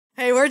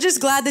we're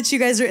just glad that you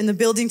guys are in the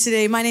building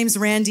today. My name's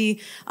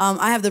Randie.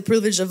 I have the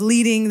privilege of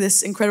leading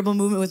this incredible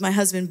movement with my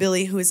husband,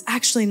 Billy, who is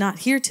actually not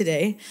here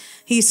today.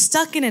 He's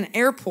stuck in an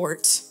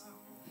airport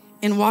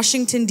in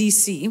Washington,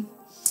 D.C.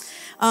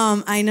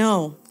 I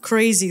know,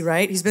 crazy,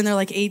 right? He's been there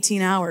like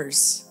 18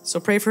 hours. So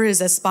pray for his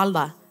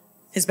espalda,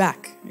 his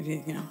back.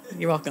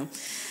 You're welcome.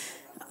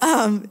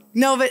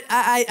 No, but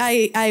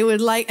I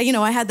would like,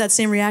 I had that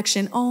same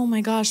reaction. Oh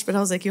my gosh. But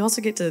I was like, you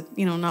also get to,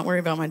 not worry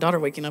about my daughter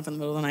waking up in the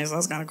middle of the night. So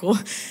that's kind of cool.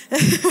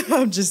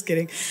 I'm just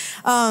kidding.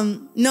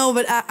 No,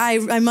 but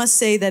I must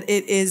say that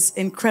it is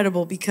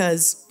incredible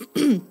because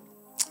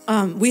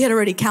we had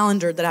already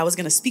calendared that I was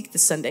going to speak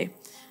this Sunday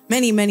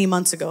many, many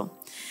months ago.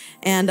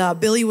 And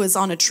Billy was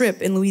on a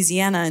trip in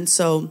Louisiana. And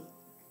so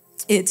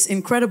it's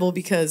incredible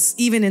because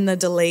even in the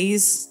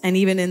delays and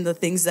even in the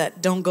things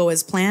that don't go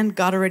as planned,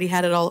 God already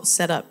had it all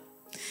set up.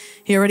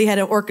 He already had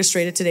it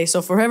orchestrated today.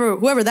 So for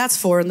whoever that's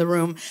for in the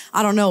room,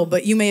 I don't know,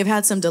 but you may have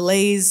had some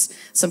delays,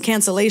 some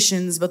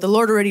cancellations, but the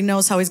Lord already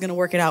knows how he's going to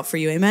work it out for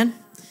you. Amen?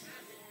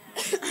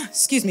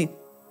 Excuse me.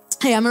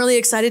 Hey, I'm really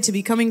excited to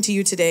be coming to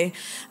you today,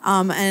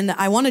 and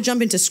I want to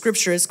jump into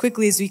scripture as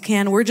quickly as we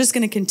can. We're just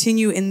going to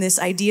continue in this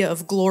idea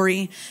of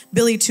glory.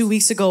 Billy 2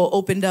 weeks ago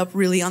opened up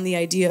really on the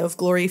idea of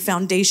glory,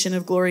 foundation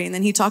of glory, and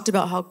then he talked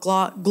about how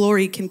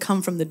glory can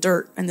come from the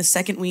dirt in the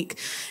second week.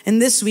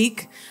 And this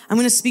week, I'm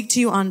going to speak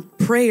to you on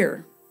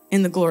prayer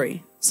in the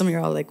glory. Some of you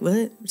are all like, what?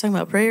 We're talking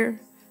about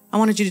prayer? I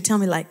wanted you to tell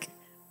me like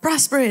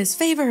prosperous,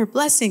 favor,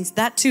 blessings,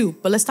 that too.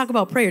 But let's talk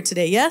about prayer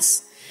today,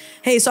 yes?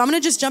 Hey, so I'm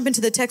going to just jump into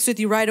the text with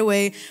you right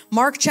away.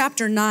 Mark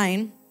chapter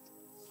 9,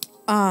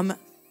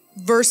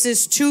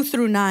 verses 2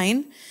 through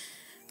 9.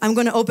 I'm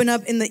going to open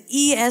up in the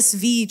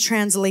ESV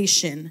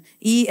translation.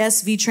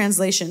 ESV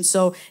translation.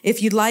 So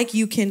if you'd like,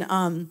 you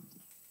can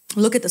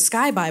look at the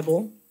Sky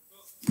Bible,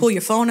 pull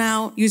your phone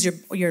out, use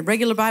your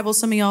regular Bible.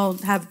 Some of y'all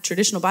have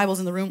traditional Bibles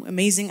in the room.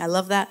 Amazing. I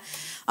love that.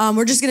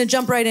 We're just going to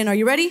jump right in. Are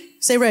you ready?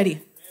 Say ready.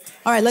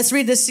 All right, let's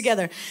read this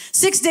together.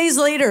 6 days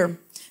later,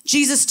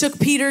 Jesus took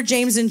Peter,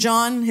 James, and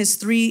John, his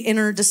three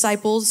inner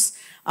disciples.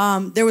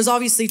 There was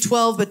obviously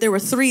 12, but there were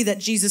three that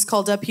Jesus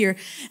called up here.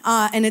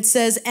 And it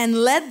says, and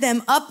led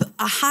them up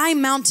a high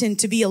mountain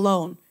to be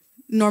alone.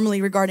 Normally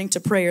regarding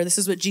to prayer. This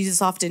is what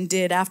Jesus often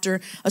did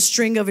after a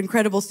string of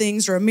incredible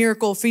things or a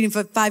miracle, feeding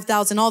for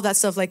 5,000, all that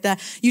stuff like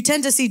that. You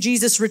tend to see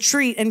Jesus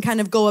retreat and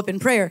kind of go up in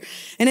prayer.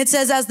 And it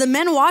says, as the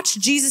men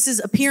watched, Jesus'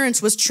 appearance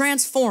was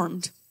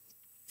transformed.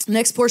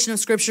 Next portion of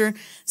scripture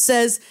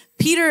says,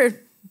 there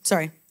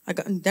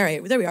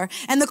we are.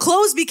 And the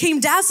clothes became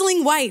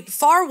dazzling white,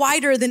 far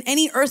whiter than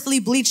any earthly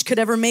bleach could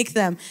ever make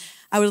them.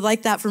 I would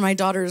like that for my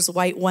daughter's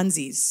white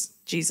onesies.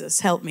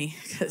 Jesus, help me,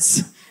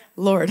 because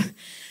Lord.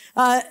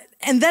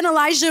 And then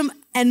Elijah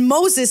and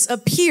Moses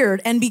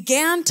appeared and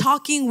began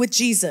talking with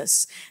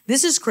Jesus.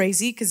 This is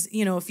crazy because,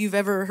 if you've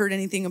ever heard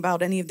anything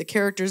about any of the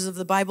characters of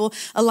the Bible,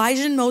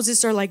 Elijah and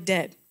Moses are like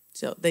dead.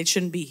 So they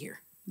shouldn't be here.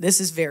 This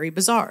is very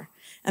bizarre.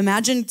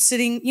 Imagine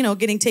sitting,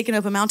 getting taken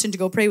up a mountain to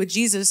go pray with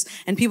Jesus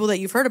and people that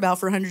you've heard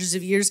about for hundreds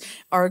of years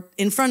are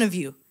in front of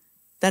you.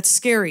 That's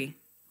scary,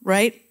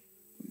 right?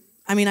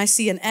 I mean, I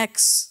see an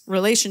ex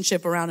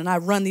relationship around and I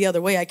run the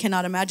other way. I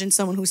cannot imagine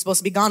someone who's supposed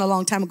to be gone a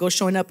long time ago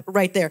showing up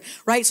right there,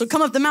 right? So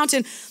come up the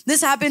mountain. This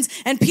happens.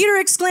 And Peter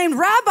exclaimed,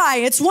 Rabbi,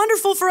 it's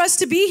wonderful for us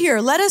to be here.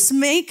 Let us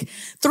make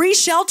 3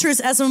 shelters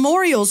as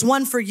memorials,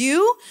 one for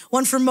you,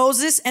 one for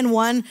Moses, and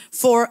one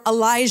for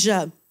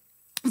Elijah.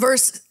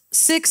 Verse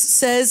 6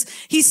 says,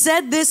 he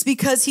said this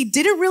because he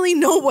didn't really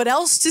know what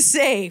else to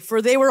say, for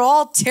they were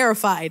all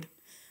terrified.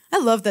 I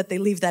love that they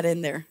leave that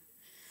in there.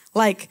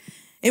 Like,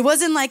 it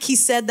wasn't like he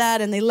said that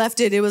and they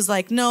left it. It was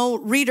like, no,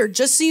 reader,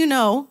 just so you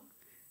know,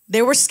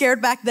 they were scared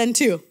back then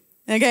too,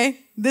 okay?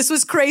 This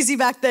was crazy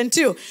back then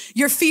too.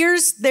 Your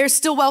fears, they're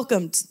still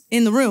welcomed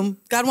in the room.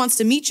 God wants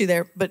to meet you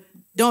there, but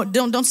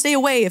don't stay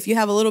away if you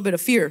have a little bit of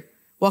fear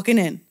walking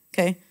in,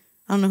 okay?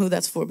 I don't know who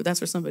that's for, but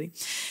that's for somebody.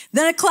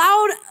 Then a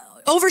cloud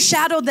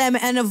overshadowed them,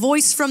 and a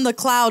voice from the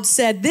cloud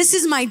said, this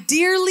is my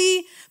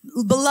dearly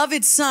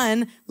beloved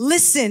son,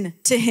 listen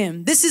to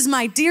him. This is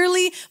my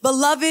dearly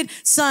beloved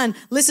son,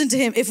 listen to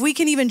him. If we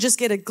can even just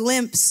get a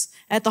glimpse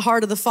at the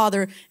heart of the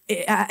Father,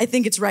 I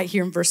think it's right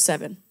here in verse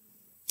 7.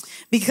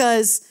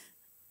 Because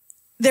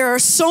there are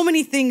so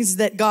many things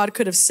that God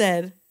could have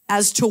said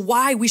as to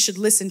why we should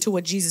listen to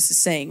what Jesus is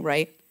saying,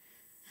 right?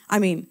 I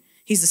mean,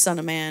 he's the Son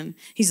of Man.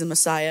 He's the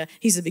Messiah.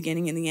 He's the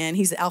beginning and the end.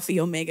 He's the Alpha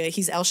Omega.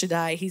 He's El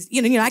Shaddai. He's,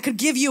 I could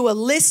give you a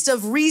list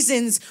of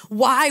reasons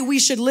why we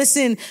should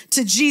listen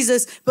to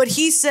Jesus. But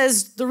he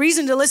says the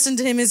reason to listen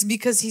to him is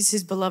because he's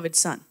his beloved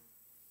son.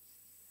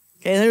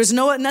 Okay, there's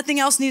nothing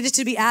else needed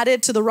to be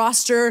added to the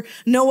roster.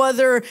 No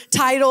other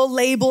title,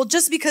 label.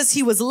 Just because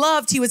he was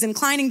loved, he was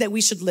inclining that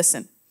we should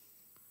listen.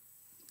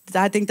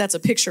 I think that's a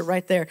picture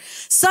right there.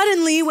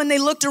 Suddenly, when they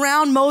looked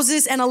around,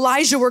 Moses and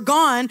Elijah were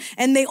gone,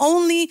 and they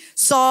only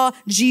saw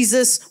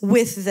Jesus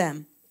with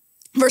them.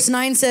 Verse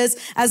 9 says,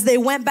 as they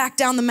went back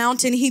down the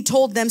mountain, he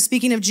told them,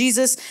 speaking of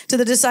Jesus to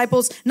the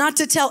disciples, not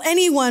to tell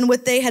anyone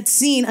what they had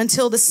seen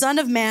until the Son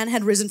of Man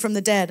had risen from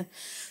the dead.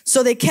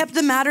 So they kept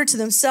the matter to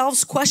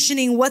themselves,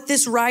 questioning what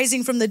this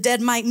rising from the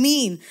dead might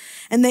mean.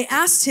 And they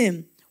asked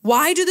him,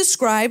 why do the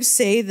scribes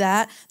say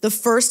that the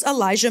first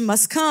Elijah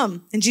must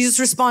come? And Jesus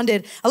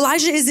responded,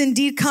 Elijah is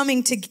indeed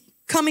coming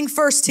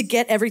first to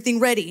get everything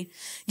ready.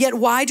 Yet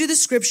why do the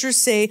scriptures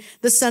say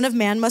the Son of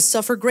Man must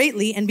suffer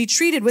greatly and be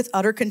treated with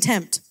utter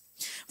contempt?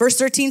 Verse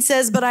 13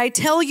 says, but I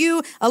tell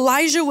you,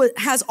 Elijah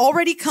has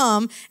already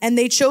come, and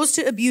they chose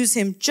to abuse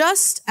him,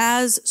 just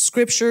as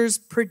scriptures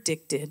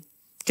predicted.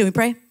 Can we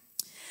pray?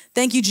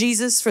 Thank you,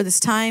 Jesus, for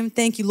this time.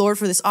 Thank you, Lord,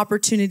 for this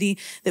opportunity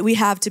that we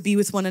have to be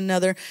with one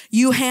another.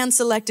 You hand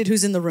selected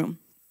who's in the room.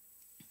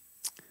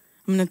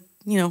 I'm going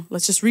to,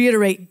 let's just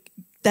reiterate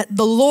that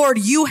the Lord,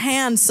 you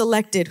hand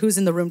selected who's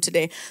in the room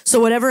today. So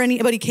whatever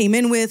anybody came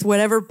in with,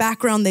 whatever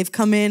background they've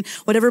come in,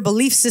 whatever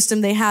belief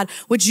system they had,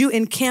 would you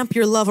encamp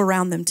your love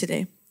around them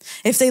today?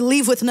 If they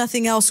leave with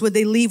nothing else, would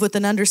they leave with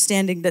an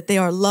understanding that they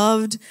are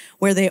loved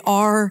where they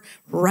are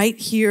right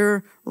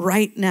here,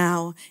 right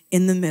now,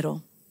 in the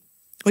middle?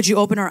 Would you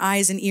open our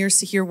eyes and ears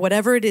to hear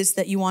whatever it is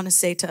that you want to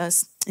say to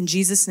us? In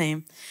Jesus'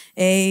 name,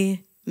 amen.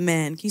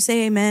 Can you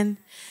say amen?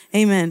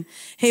 Amen.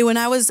 Hey, when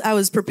I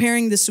was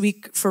preparing this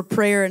week for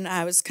prayer, and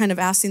I was kind of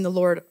asking the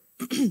Lord,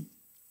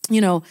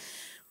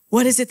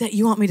 what is it that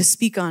you want me to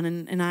speak on?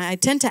 And I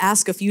tend to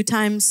ask a few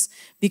times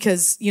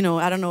because,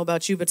 I don't know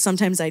about you, but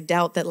sometimes I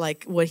doubt that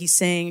like what he's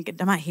saying,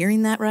 am I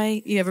hearing that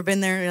right? You ever been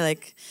there? You're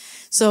like,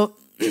 so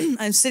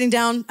I'm sitting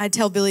down. I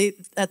tell Billy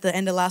at the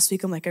end of last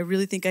week, I'm like, I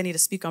really think I need to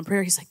speak on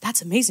prayer. He's like,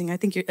 that's amazing. I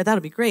think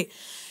that'll be great.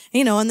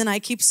 And then I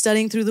keep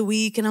studying through the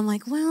week, and I'm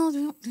like, well,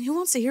 who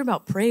wants to hear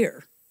about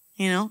prayer?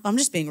 I'm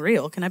just being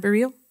real. Can I be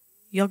real?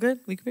 Y'all good?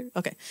 We can be?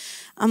 Okay.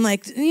 I'm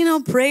like,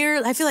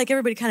 prayer, I feel like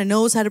everybody kind of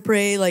knows how to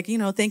pray. Like,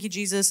 thank you,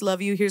 Jesus.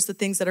 Love you. Here's the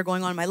things that are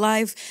going on in my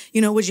life.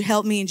 Would you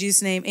help me in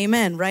Jesus' name?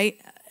 Amen.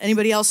 Right?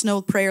 Anybody else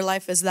know prayer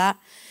life as that?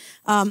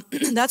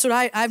 That's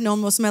what I've known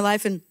most of my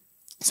life. And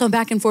so I'm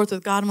back and forth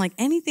with God. I'm like,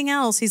 anything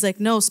else? He's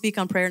like, no, speak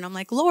on prayer. And I'm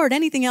like, Lord,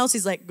 anything else?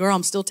 He's like, girl,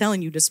 I'm still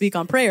telling you to speak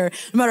on prayer.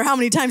 No matter how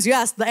many times you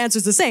ask, the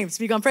answer's the same.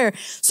 Speak on prayer.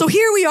 So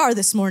here we are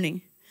this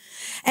morning.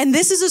 And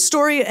this is a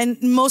story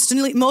and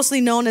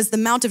mostly known as the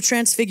Mount of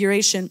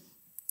Transfiguration.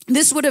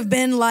 This would have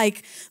been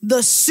like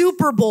the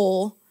Super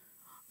Bowl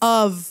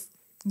of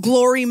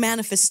glory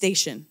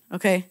manifestation,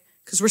 okay?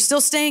 Because we're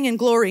still staying in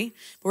glory,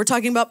 but we're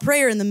talking about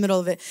prayer in the middle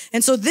of it.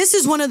 And so this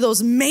is one of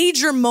those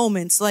major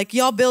moments. Like,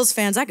 y'all Bills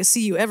fans, I could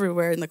see you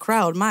everywhere in the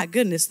crowd. My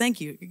goodness,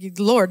 thank you.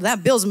 Lord,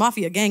 that Bills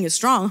Mafia gang is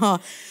strong, huh?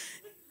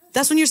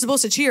 That's when you're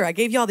supposed to cheer. I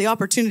gave y'all the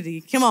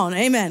opportunity. Come on,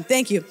 amen.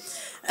 Thank you.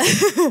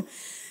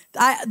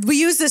 We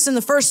used this in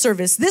the first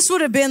service. This would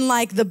have been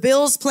like the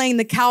Bills playing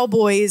the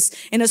Cowboys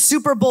in a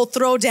Super Bowl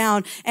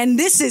throwdown. And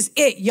this is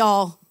it,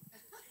 y'all.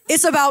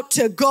 It's about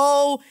to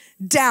go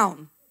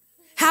down.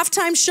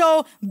 Halftime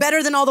show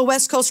better than all the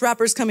West Coast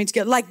rappers coming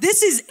together. Like,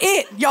 this is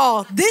it,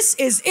 y'all. This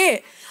is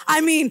it.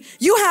 I mean,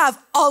 you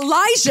have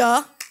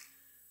Elijah,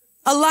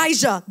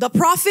 the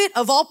prophet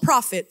of all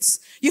prophets.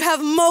 You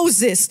have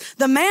Moses,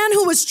 the man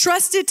who was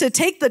trusted to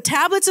take the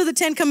tablets of the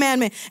 10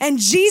 Commandments, and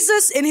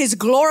Jesus in his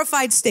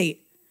glorified state.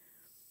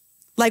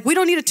 Like, we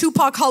don't need a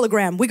Tupac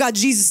hologram. We got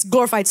Jesus'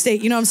 glorified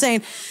state. You know what I'm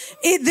saying?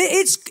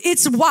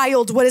 It's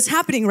wild what is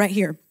happening right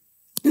here.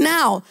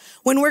 Now,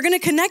 when we're going to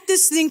connect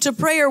this thing to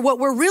prayer, what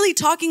we're really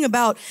talking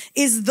about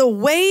is the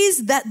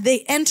ways that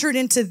they entered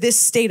into this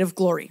state of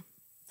glory.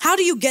 How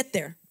do you get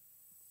there?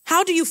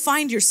 How do you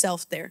find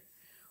yourself there?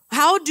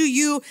 How do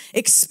you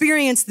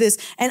experience this?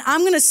 And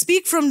I'm going to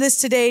speak from this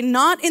today,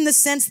 not in the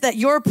sense that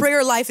your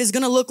prayer life is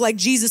going to look like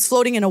Jesus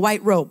floating in a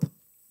white robe.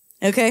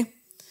 Okay?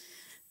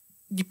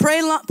 You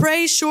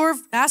pray, sure.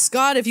 Ask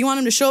God if you want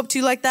him to show up to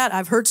you like that.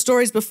 I've heard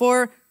stories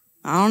before.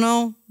 I don't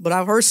know, but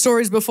I've heard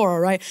stories before, all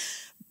right?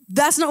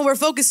 That's not what we're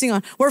focusing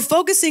on. We're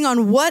focusing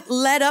on what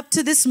led up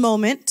to this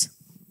moment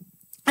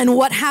and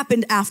what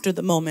happened after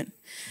the moment.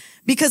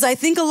 Because I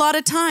think a lot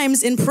of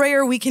times in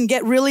prayer, we can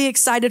get really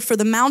excited for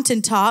the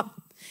mountaintop,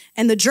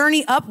 and the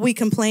journey up, we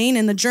complain,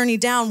 and the journey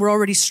down, we're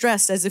already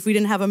stressed as if we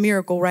didn't have a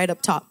miracle right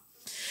up top.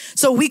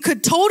 So we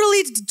could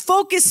totally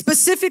focus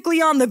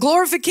specifically on the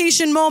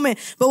glorification moment.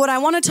 But what I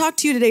want to talk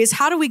to you today is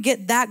how do we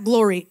get that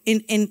glory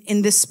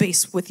in this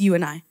space with you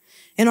and I?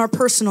 In our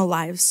personal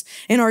lives,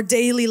 in our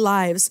daily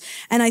lives.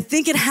 And I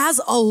think it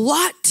has a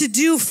lot to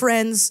do,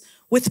 friends,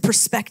 with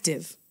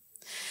perspective.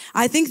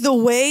 I think the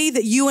way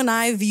that you and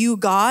I view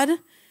God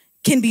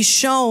can be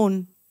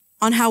shown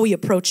on how we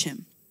approach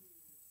him.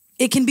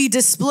 It can be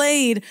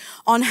displayed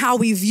on how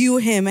we view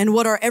him and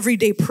what our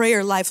everyday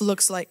prayer life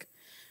looks like.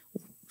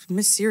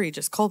 Miss Siri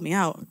just called me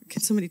out.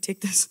 Can somebody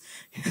take this?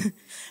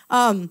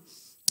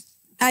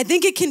 I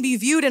think it can be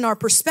viewed in our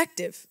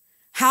perspective.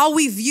 How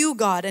we view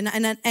God.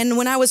 And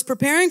when I was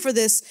preparing for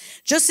this,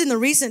 just in the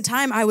recent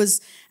time, I was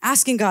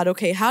asking God,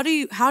 okay, how do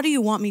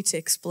you want me to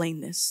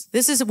explain this?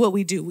 This is what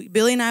we do.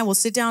 Billy and I will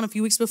sit down a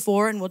few weeks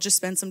before and we'll just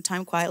spend some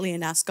time quietly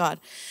and ask God.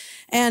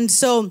 And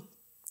so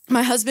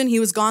my husband, he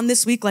was gone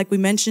this week, like we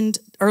mentioned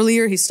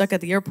earlier. He's stuck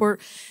at the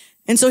airport.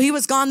 And so he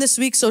was gone this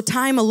week, so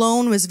time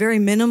alone was very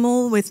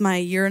minimal with my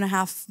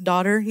 1.5-year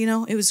daughter, you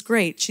know. It was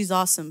great. She's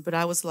awesome. But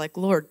I was like,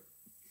 Lord,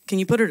 can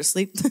you put her to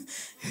sleep?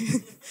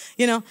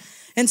 You know.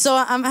 And so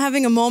I'm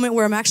having a moment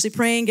where I'm actually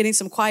praying, getting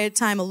some quiet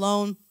time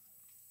alone.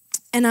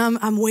 And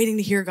I'm waiting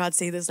to hear God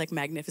say this like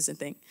magnificent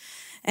thing.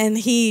 And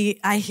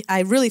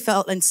I really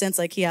felt and sensed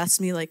like he asked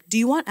me like, do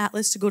you want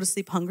Atlas to go to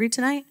sleep hungry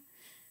tonight?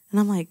 And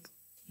I'm like,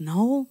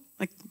 no.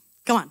 Like,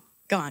 come on,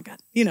 God.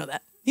 You know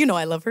that. You know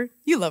I love her.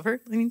 You love her.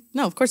 I mean,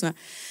 no, of course not.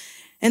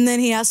 And then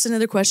he asked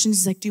another question.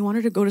 He's like, do you want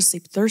her to go to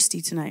sleep thirsty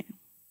tonight?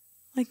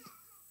 Like,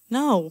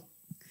 no.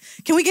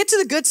 Can we get to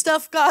the good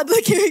stuff, God?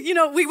 Like, you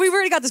know, we've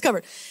already got this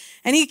covered.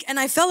 And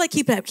I felt like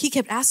he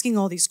kept asking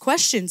all these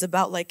questions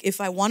about like if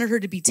I wanted her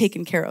to be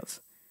taken care of.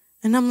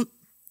 And I'm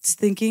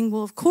thinking,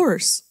 well, of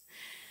course.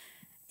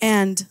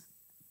 And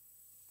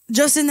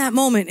just in that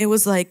moment, it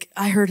was like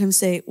I heard him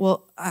say,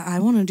 well, I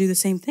want to do the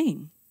same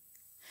thing.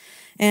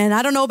 And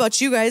I don't know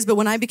about you guys, but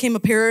when I became a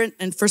parent,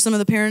 and for some of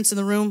the parents in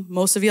the room,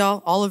 most of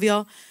y'all, all of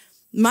y'all,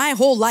 my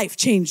whole life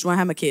changed when I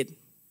had a kid,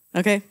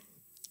 okay?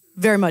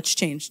 Very much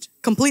changed.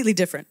 Completely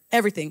different.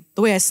 Everything.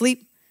 The way I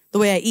sleep, the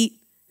way I eat,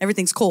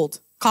 everything's cold.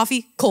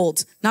 Coffee,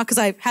 cold. Not because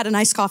I had a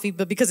nice coffee,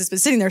 but because it's been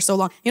sitting there so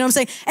long. You know what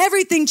I'm saying?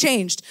 Everything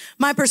changed.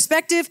 My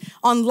perspective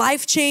on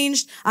life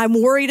changed. I'm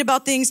worried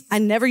about things I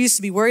never used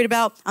to be worried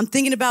about. I'm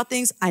thinking about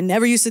things I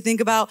never used to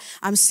think about.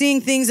 I'm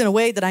seeing things in a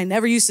way that I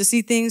never used to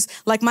see things.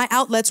 Like my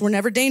outlets were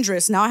never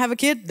dangerous. Now I have a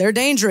kid, they're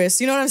dangerous.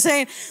 You know what I'm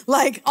saying?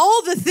 Like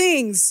all the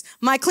things,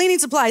 my cleaning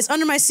supplies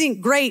under my sink,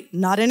 great,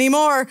 not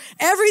anymore.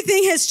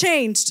 Everything has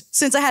changed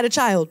since I had a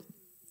child.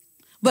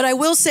 But I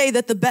will say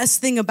that the best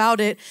thing about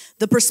it,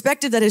 the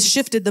perspective that has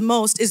shifted the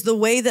most, is the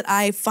way that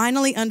I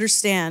finally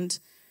understand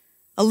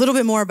a little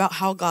bit more about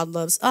how God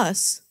loves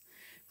us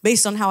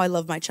based on how I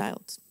love my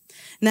child.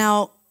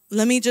 Now,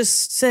 let me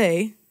just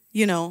say,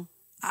 you know,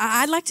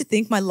 I like to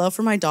think my love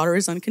for my daughter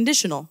is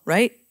unconditional,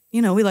 right?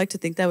 You know, we like to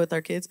think that with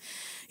our kids.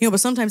 You know,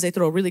 but sometimes they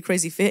throw a really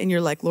crazy fit and you're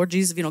like, Lord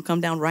Jesus, if you don't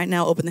come down right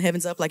now, open the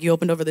heavens up like you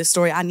opened over this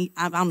story, I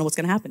don't know what's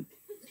going to happen.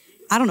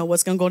 I don't know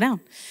what's going to go down.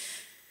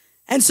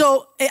 And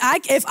so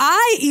if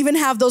I even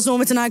have those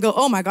moments and I go,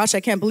 oh my gosh, I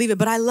can't believe it,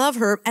 but I love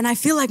her. And I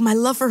feel like my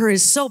love for her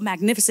is so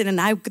magnificent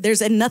and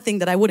there's nothing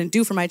that I wouldn't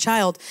do for my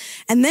child.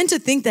 And then to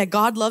think that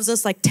God loves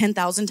us like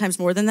 10,000 times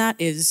more than that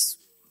is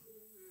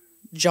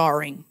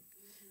jarring.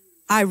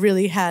 I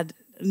really had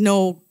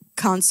no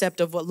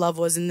concept of what love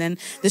was. And then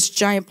this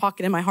giant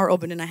pocket in my heart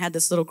opened and I had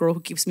this little girl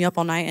who keeps me up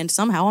all night and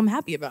somehow I'm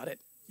happy about it,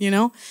 you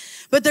know?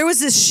 But there was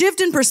this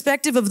shift in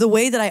perspective of the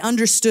way that I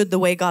understood the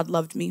way God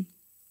loved me.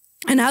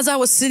 And as I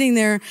was sitting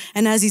there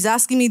and as he's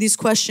asking me these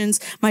questions,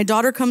 my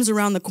daughter comes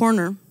around the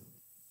corner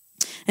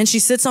and she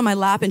sits on my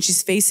lap and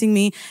she's facing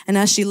me. And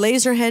as she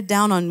lays her head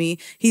down on me,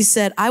 he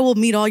said, I will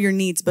meet all your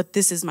needs, but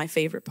this is my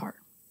favorite part.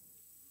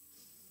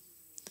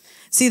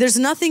 See, there's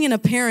nothing in a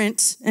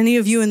parent, any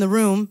of you in the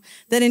room,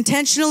 that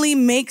intentionally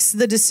makes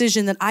the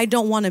decision that I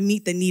don't want to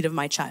meet the need of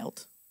my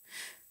child.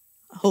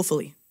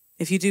 Hopefully,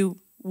 if you do,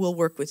 we'll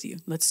work with you.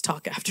 Let's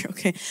talk after,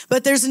 okay?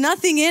 But there's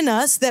nothing in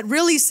us that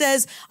really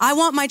says, I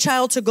want my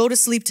child to go to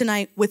sleep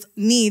tonight with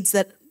needs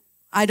that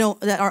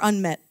are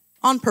unmet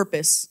on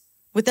purpose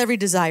with every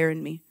desire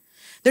in me.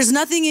 There's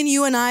nothing in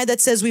you and I that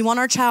says we want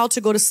our child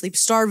to go to sleep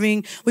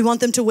starving. We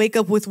want them to wake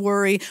up with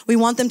worry. We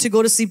want them to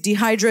go to sleep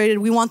dehydrated.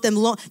 We want them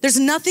There's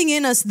nothing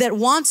in us that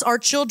wants our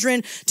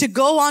children to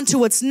go on to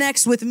what's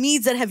next with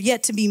needs that have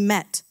yet to be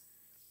met.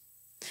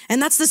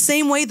 And that's the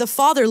same way the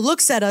Father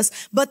looks at us,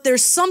 but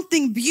there's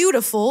something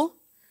beautiful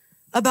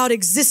about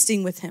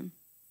existing with him.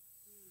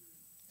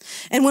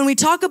 And when we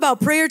talk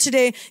about prayer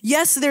today,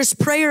 yes, there's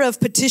prayer of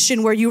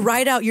petition where you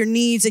write out your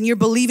needs and you're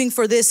believing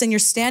for this and you're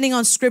standing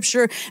on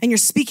scripture and you're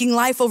speaking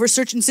life over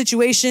certain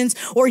situations,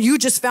 or you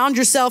just found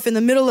yourself in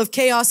the middle of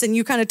chaos and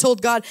you kind of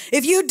told God,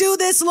 if you do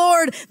this,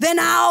 Lord, then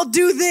I'll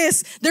do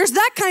this. There's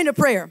that kind of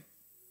prayer.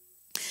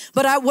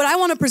 But what I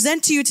want to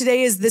present to you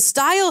today is the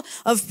style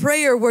of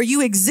prayer where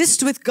you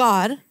exist with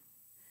God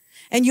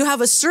and you have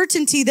a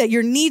certainty that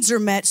your needs are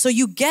met, so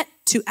you get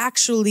to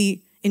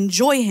actually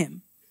enjoy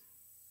him.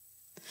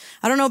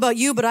 I don't know about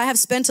you, but I have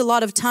spent a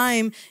lot of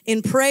time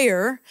in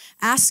prayer,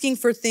 asking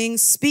for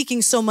things,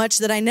 speaking so much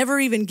that I never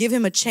even give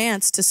him a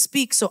chance to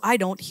speak, so I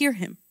don't hear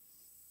him.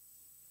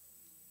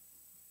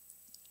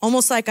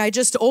 Almost like I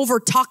just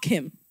overtalk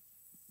him,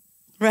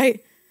 right?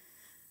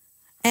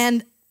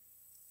 And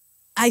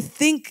I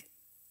think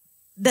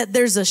that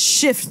there's a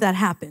shift that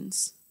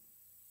happens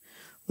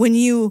when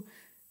you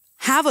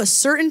have a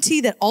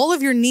certainty that all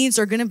of your needs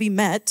are going to be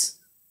met,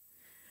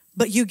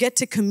 but you get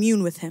to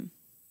commune with him.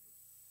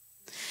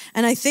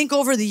 And I think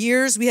over the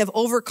years, we have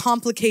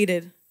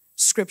overcomplicated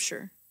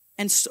scripture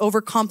and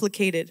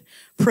overcomplicated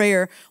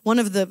prayer. One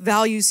of the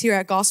values here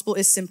at Gospel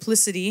is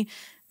simplicity,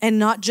 and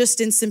not just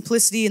in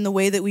simplicity in the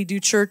way that we do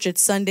church.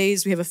 It's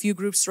Sundays. We have a few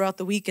groups throughout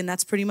the week, and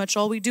that's pretty much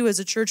all we do as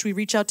a church. We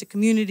reach out to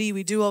community.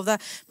 We do all of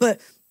that. But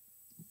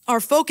our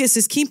focus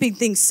is keeping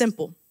things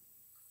simple.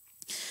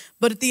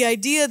 But the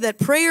idea that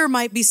prayer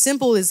might be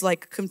simple is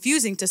like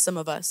confusing to some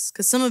of us,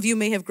 because some of you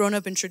may have grown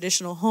up in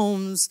traditional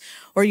homes,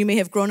 or you may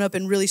have grown up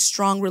in really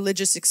strong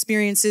religious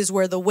experiences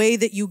where the way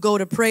that you go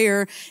to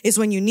prayer is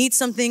when you need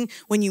something,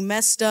 when you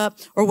messed up,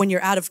 or when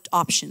you're out of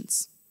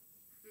options.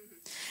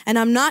 And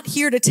I'm not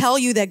here to tell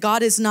you that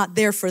God is not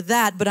there for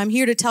that, but I'm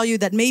here to tell you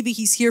that maybe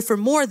he's here for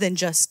more than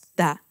just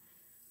that.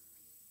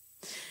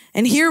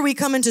 And here we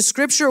come into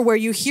scripture where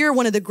you hear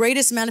one of the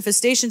greatest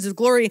manifestations of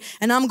glory,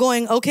 and I'm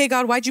going, okay,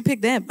 God, why'd you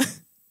pick them?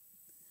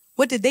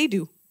 What did they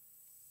do?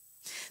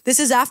 This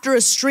is after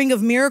a string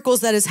of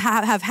miracles that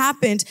have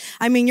happened.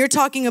 I mean, you're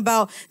talking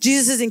about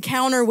Jesus'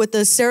 encounter with the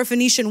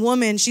Syrophoenician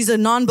woman. She's a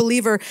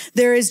non-believer.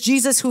 There is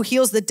Jesus who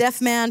heals the deaf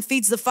man,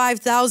 feeds the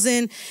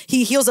 5,000.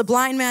 He heals a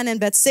blind man in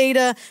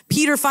Bethsaida.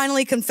 Peter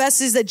finally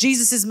confesses that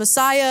Jesus is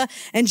Messiah.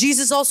 And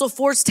Jesus also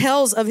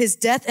foretells of his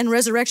death and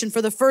resurrection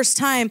for the first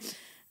time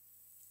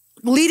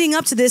leading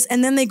up to this.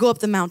 And then they go up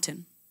the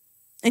mountain.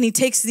 And he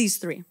takes these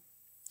three.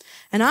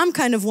 And I'm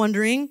kind of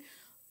wondering,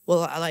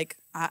 well,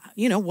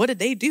 what did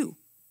they do?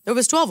 There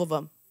was 12 of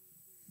them.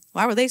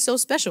 Why were they so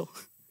special?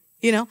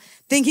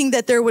 Thinking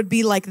that there would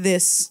be like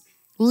this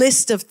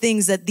list of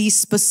things that these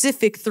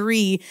specific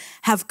three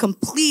have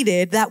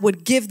completed that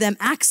would give them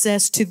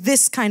access to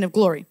this kind of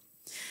glory.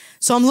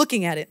 So I'm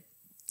looking at it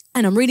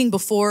and I'm reading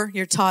before.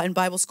 You're taught in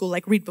Bible school,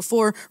 like read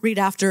before, read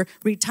after,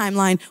 read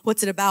timeline.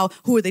 What's it about?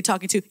 Who are they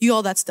talking to?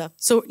 All that stuff.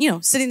 So,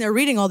 sitting there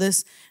reading all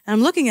this and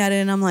I'm looking at it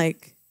and I'm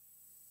like,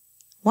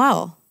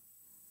 wow,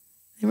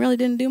 they really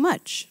didn't do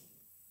much.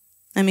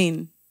 I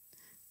mean,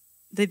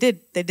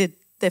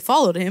 they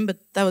followed him, but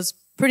that was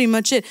pretty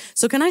much it.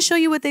 So can I show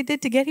you what they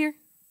did to get here?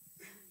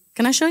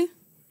 Can I show you?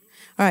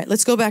 All right,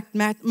 let's go back.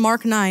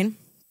 Mark 9,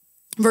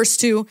 verse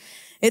 2.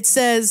 It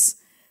says,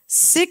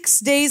 6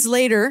 days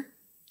later,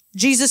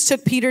 Jesus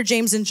took Peter,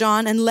 James, and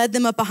John and led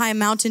them up a high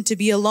mountain to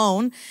be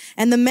alone.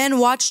 And the men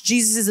watched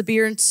Jesus'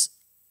 appearance,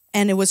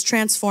 and it was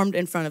transformed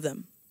in front of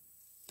them.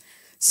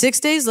 6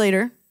 days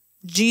later,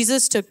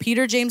 Jesus took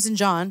Peter, James, and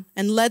John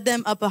and led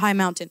them up a high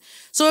mountain.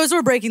 So as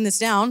we're breaking this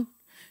down,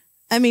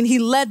 I mean, he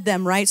led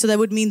them, right? So that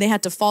would mean they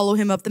had to follow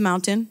him up the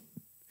mountain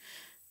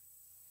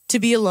to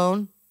be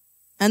alone.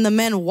 And the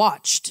men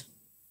watched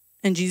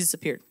and Jesus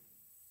appeared.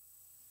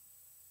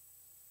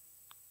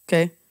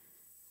 Okay.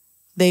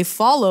 They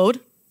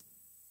followed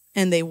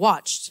and they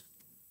watched.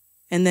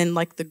 And then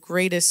like the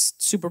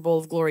greatest Super Bowl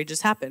of glory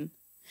just happened.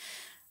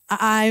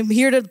 I'm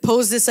here to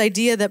pose this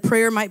idea that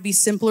prayer might be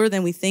simpler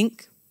than we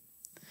think.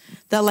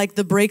 That like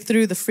the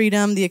breakthrough, the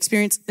freedom, the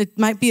experience, it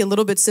might be a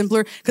little bit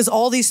simpler because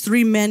all these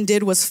three men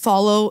did was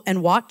follow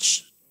and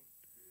watch.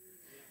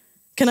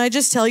 Can I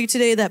just tell you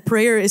today that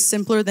prayer is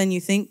simpler than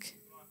you think?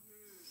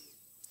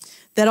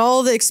 That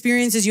all the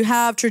experiences you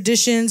have,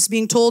 traditions,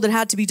 being told it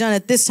had to be done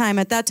at this time,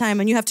 at that time,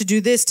 and you have to do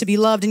this to be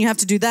loved, and you have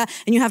to do that,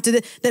 and you have to,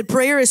 that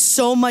prayer is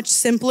so much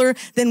simpler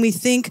than we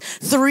think.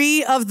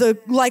 Three of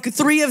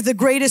the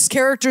greatest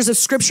characters of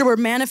scripture were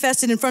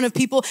manifested in front of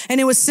people, and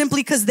it was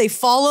simply because they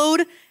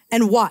followed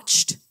and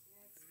watched.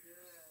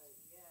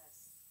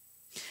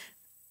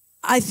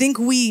 I think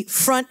we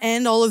front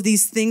end all of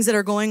these things that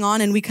are going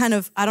on and we kind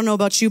of, I don't know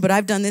about you, but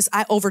I've done this.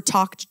 I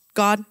overtalk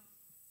God,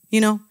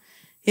 You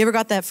ever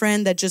got that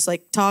friend that just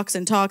like talks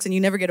and talks and you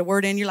never get a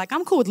word in? You're like,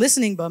 I'm cool with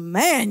listening, but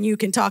man, you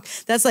can talk.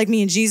 That's like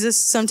me and Jesus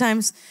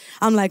sometimes.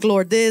 I'm like,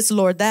 Lord this,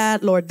 Lord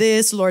that, Lord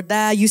this, Lord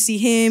that. You see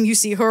him, you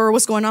see her.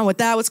 What's going on with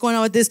that? What's going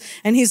on with this?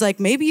 And he's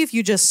like, maybe if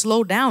you just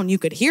slow down, you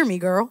could hear me,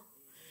 girl.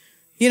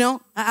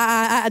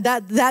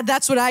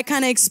 That's what I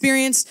kind of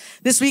experienced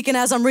this weekend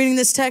as I'm reading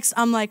this text.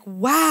 I'm like,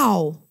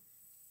 wow,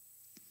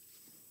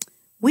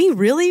 we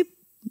really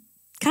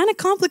kind of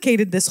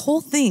complicated this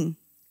whole thing.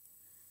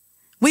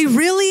 We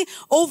really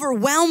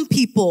overwhelm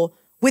people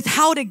with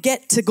how to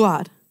get to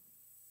God.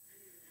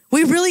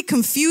 We really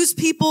confuse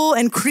people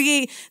and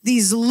create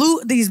these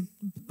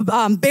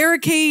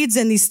barricades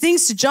and these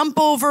things to jump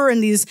over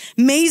and these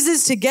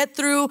mazes to get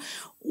through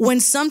when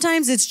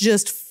sometimes it's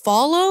just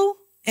follow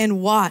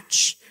and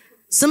watch.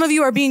 Some of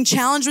you are being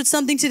challenged with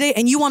something today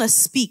and you want to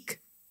speak.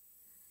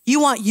 You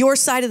want your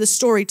side of the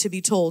story to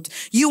be told.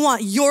 You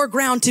want your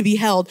ground to be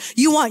held.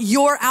 You want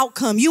your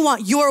outcome. You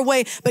want your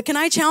way. But can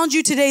I challenge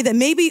you today that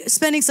maybe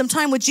spending some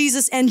time with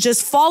Jesus and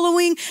just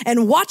following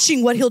and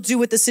watching what he'll do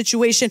with the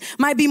situation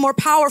might be more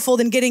powerful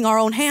than getting our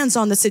own hands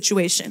on the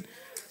situation.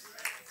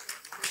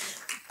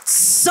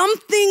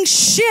 Something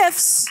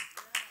shifts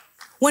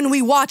when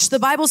we watch. The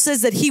Bible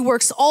says that he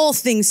works all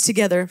things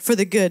together for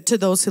the good to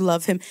those who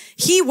love him.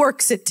 He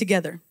works it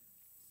together.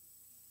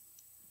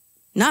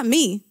 Not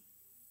me.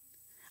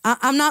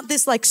 I'm not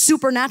this like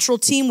supernatural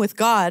team with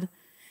God.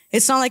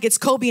 It's not like it's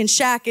Kobe and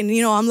Shaq and,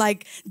 I'm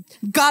like,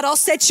 God, I'll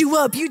set you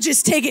up. You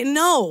just take it.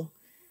 No.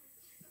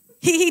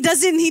 He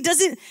doesn't,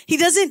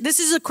 this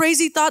is a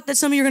crazy thought that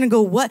some of you are going to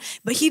go, what?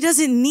 But he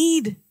doesn't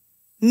need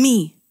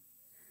me.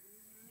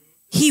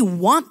 He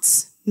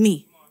wants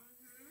me.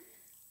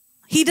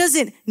 He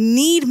doesn't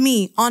need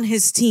me on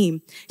his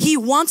team. He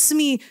wants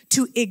me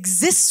to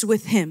exist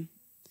with him.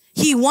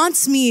 He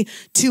wants me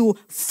to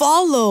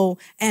follow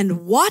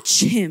and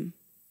watch him.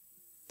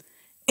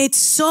 It's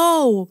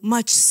so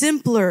much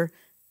simpler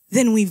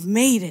than we've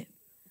made it.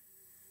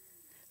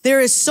 There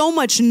is so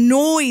much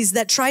noise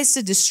that tries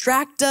to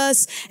distract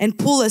us and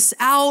pull us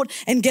out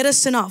and get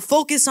us to not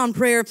focus on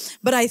prayer.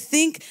 But I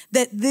think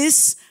that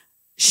this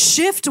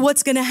shift,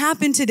 what's going to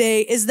happen today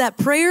is that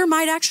prayer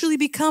might actually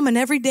become an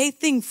everyday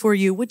thing for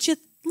you. Would you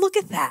look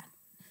at that?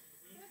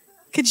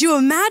 Could you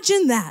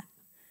imagine that?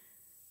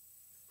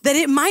 That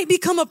it might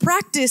become a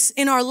practice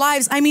in our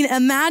lives. I mean,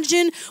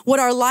 imagine what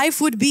our life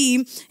would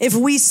be if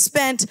we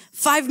spent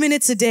 5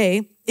 minutes a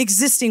day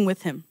existing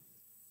with him.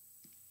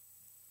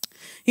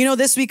 You know,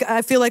 this week,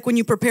 I feel like when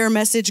you prepare a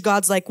message,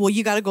 God's like, well,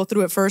 you got to go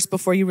through it first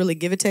before you really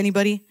give it to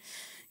anybody.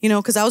 You know,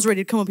 because I was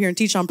ready to come up here and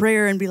teach on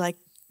prayer and be like,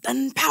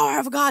 the power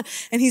of God.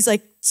 And he's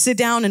like, sit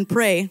down and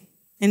pray.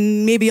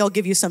 And maybe I'll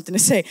give you something to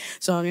say.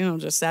 So, you know,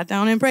 just sat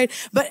down and prayed.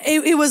 But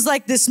it was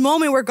like this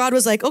moment where God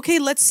was like, okay,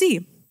 let's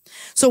see.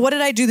 So what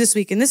did I do this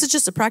week? And this is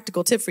just a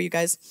practical tip for you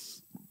guys.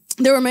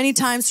 There were many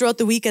times throughout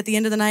the week, at the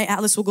end of the night,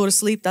 Atlas will go to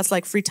sleep. That's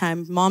like free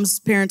time. Mom's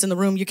parents in the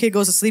room, your kid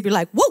goes to sleep. You're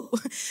like, whoa,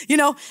 you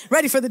know,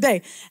 ready for the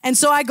day. And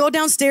so I go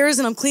downstairs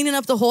and I'm cleaning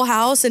up the whole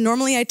house. And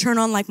normally I turn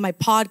on like my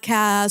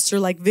podcasts or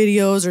like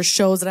videos or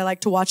shows that I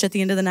like to watch at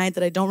the end of the night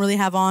that I don't really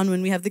have on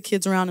when we have the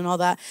kids around and all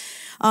that.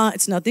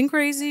 It's nothing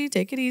crazy.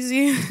 Take it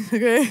easy.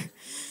 Okay.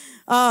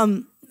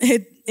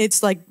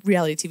 It's like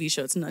reality TV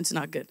show. It's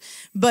not good,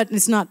 but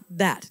it's not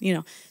that, you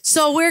know.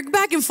 So we're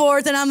back and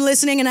forth and I'm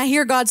listening and I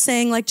hear God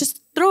saying like, just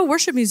throw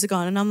worship music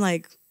on. And I'm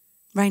like,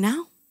 right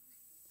now?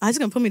 It's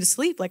going to put me to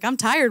sleep. Like, I'm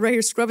tired right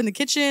here scrubbing the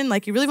kitchen.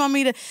 Like, you really want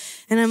me to?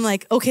 And I'm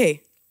like,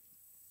 okay,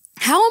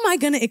 how am I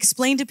going to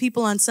explain to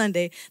people on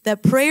Sunday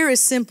that prayer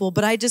is simple,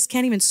 but I just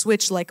can't even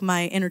switch like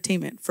my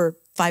entertainment for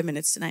 5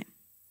 minutes tonight?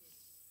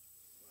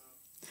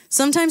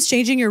 Sometimes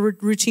changing your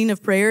routine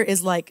of prayer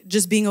is like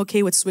just being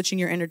okay with switching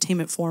your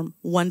entertainment form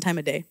one time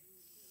a day.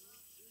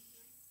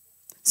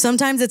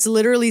 Sometimes it's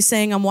literally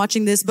saying, I'm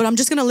watching this, but I'm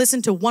just going to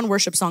listen to one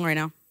worship song right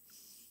now.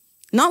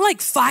 Not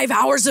like 5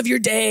 hours of your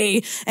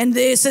day and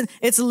this. And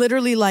it's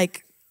literally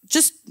like,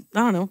 just, I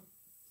don't know,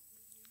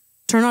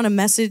 turn on a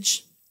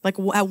message like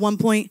at one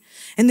point.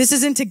 And this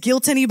isn't to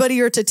guilt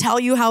anybody or to tell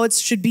you how it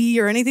should be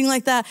or anything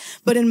like that.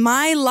 But in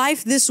my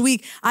life this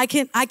week, I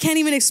can't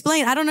even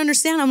explain. I don't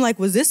understand. I'm like,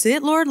 was this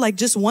it, Lord? Like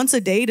just once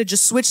a day to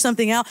just switch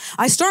something out?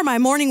 I start my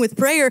morning with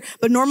prayer,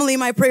 but normally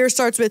my prayer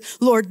starts with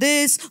Lord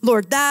this,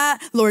 Lord that,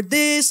 Lord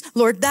this,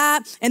 Lord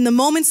that. And the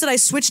moments that I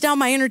switched out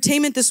my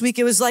entertainment this week,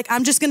 it was like,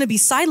 I'm just going to be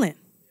silent.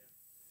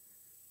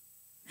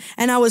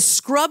 And I was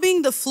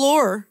scrubbing the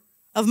floor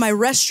of my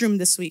restroom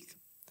this week.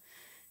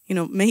 You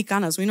know,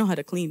 Mexicanas, we know how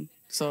to clean.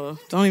 So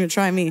don't even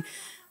try me.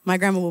 My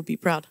grandma will be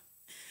proud.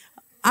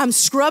 I'm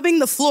scrubbing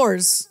the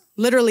floors,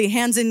 literally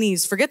hands and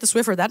knees. Forget the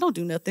Swiffer, that don't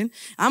do nothing.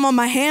 I'm on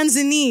my hands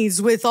and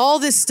knees with all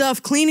this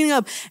stuff, cleaning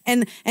up.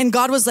 And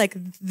God was like,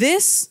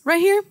 this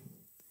right here,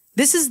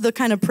 this is the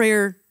kind of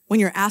prayer when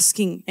you're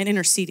asking and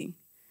interceding.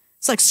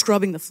 It's like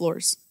scrubbing the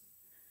floors.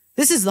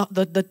 This is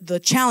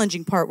the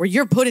challenging part where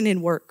you're putting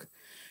in work.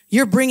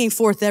 You're bringing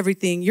forth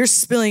everything. You're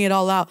spilling it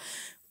all out.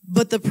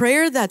 But the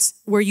prayer that's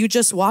where you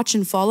just watch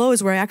and follow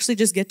is where I actually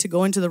just get to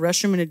go into the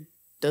restroom and it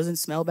doesn't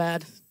smell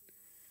bad.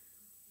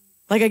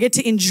 Like I get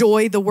to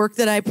enjoy the work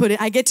that I put in.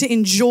 I get to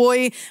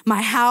enjoy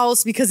my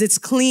house because it's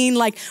clean.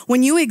 Like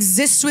when you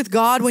exist with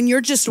God, when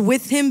you're just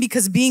with him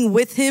because being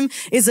with him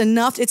is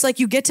enough, it's like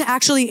you get to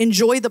actually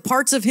enjoy the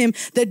parts of him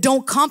that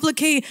don't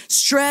complicate,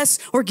 stress,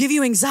 or give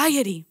you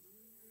anxiety.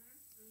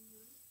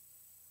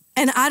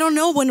 And I don't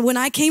know, when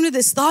I came to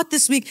this thought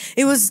this week,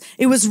 it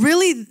was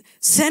really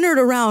centered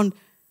around,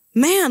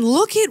 man,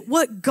 look at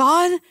what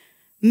God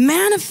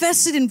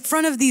manifested in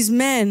front of these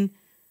men,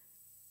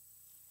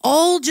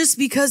 all just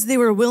because they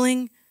were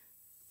willing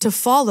to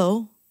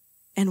follow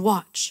and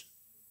watch.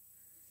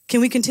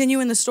 Can we continue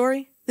in the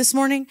story this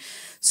morning?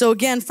 So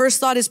again, first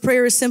thought is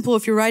prayer is simple.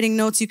 If you're writing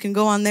notes, you can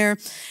go on there.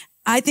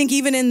 I think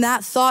even in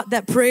that thought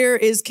that prayer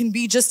can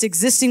be just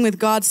existing with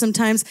God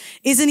sometimes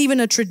isn't even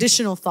a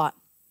traditional thought,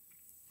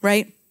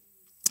 right?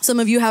 Some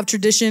of you have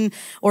tradition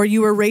or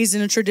you were raised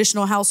in a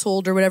traditional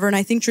household or whatever. And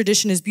I think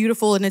tradition is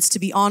beautiful and it's to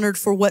be honored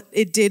for what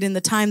it did in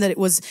the time that it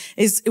was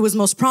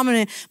most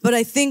prominent. But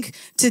I think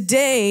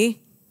today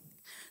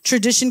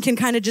tradition can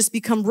kind of just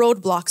become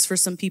roadblocks for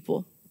some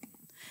people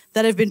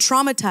that have been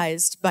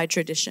traumatized by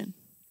tradition,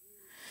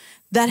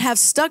 that have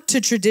stuck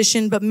to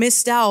tradition but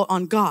missed out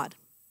on God,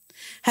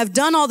 have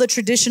done all the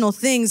traditional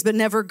things but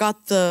never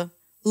got the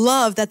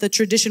love that the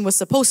tradition was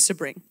supposed to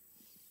bring.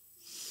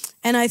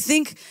 And I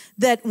think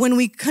that when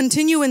we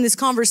continue in this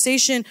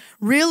conversation,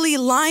 really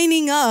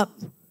lining up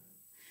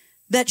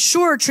that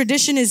sure,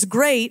 tradition is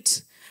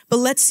great, but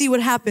let's see what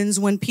happens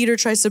when Peter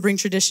tries to bring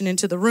tradition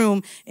into the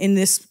room in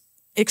this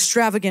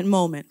extravagant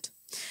moment.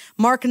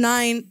 Mark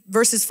 9,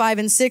 verses 5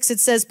 and 6, it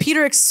says,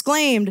 Peter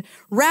exclaimed,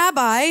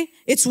 Rabbi,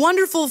 it's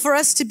wonderful for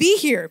us to be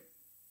here.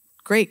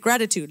 Great,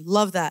 gratitude.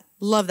 Love that.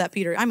 Love that,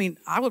 Peter. I mean,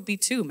 I would be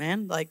too,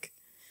 man. Like,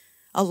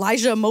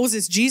 Elijah,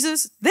 Moses,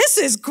 Jesus. This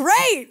is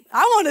great.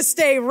 I want to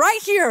stay right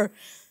here.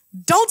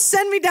 Don't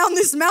send me down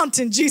this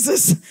mountain,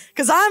 Jesus,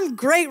 because I'm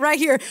great right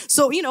here.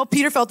 So,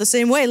 Peter felt the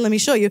same way. Let me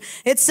show you.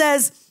 It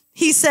says,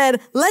 he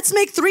said, let's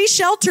make 3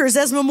 shelters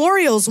as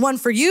memorials, one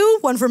for you,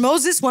 one for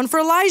Moses, one for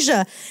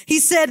Elijah. He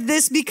said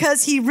this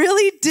because he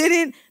really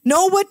didn't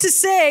know what to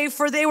say,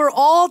 for they were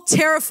all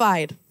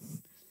terrified.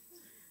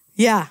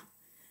 Yeah.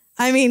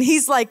 I mean,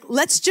 he's like,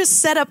 let's just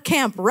set up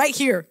camp right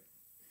here.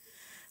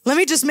 Let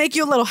me just make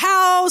you a little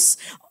house.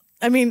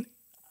 I mean,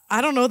 I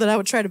don't know that I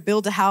would try to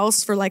build a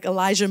house for like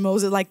Elijah,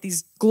 Moses, like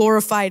these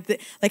glorified,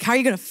 like how are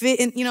you going to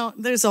fit in?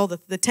 There's all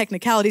the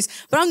technicalities.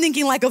 But I'm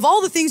thinking like of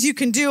all the things you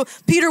can do,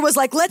 Peter was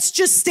like, let's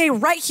just stay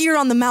right here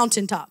on the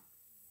mountaintop.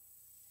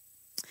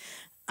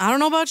 I don't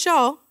know about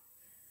y'all,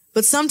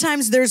 but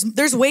sometimes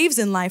there's waves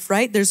in life,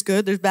 right? There's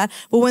good, there's bad.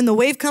 But when the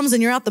wave comes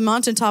and you're at the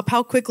mountaintop,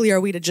 how quickly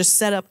are we to just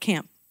set up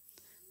camp?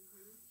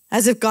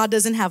 As if God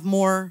doesn't have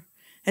more,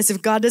 as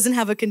if God doesn't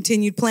have a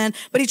continued plan.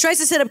 But he tries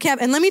to set up camp.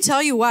 And let me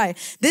tell you why.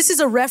 This is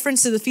a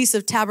reference to the Feast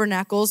of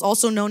Tabernacles,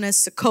 also known as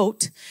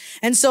Sukkot.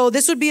 And so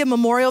this would be a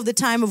memorial of the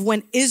time of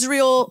when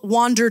Israel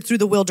wandered through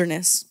the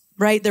wilderness,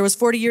 right? There was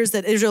 40 years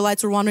that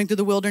Israelites were wandering through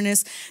the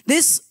wilderness.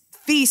 This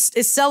feast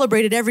is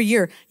celebrated every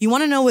year. You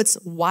want to know what's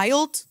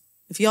wild?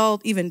 If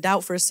y'all even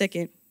doubt for a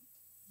second,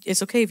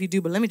 it's okay if you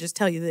do, but let me just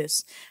tell you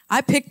this.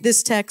 I picked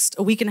this text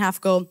a week and a half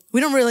ago. We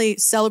don't really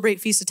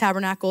celebrate Feast of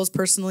Tabernacles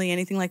personally,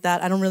 anything like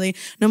that. I don't really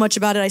know much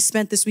about it. I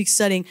spent this week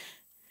studying.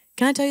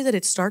 Can I tell you that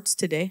it starts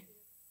today?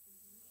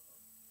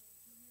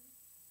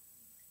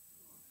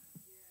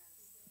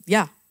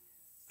 Yeah,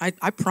 I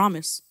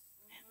promise.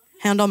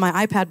 Hand on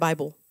my iPad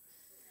Bible.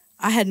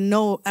 We had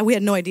no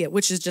idea,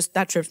 which is just,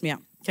 that trips me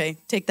out. Okay,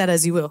 take that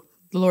as you will.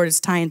 The Lord is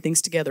tying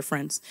things together,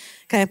 friends.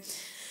 Okay.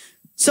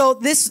 So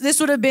this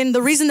would have been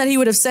the reason that he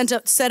would have set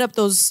up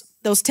those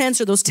tents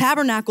or those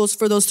tabernacles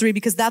for those 3,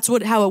 because that's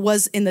how it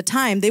was in the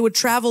time. They would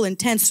travel in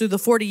tents through the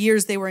 40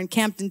 years. They were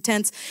encamped in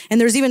tents.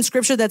 And there's even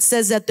scripture that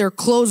says that their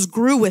clothes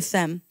grew with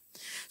them.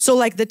 So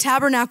like the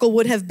tabernacle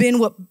would have been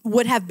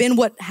what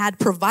had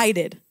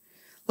provided.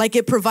 Like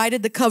it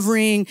provided the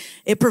covering.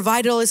 It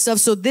provided all this stuff.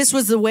 So this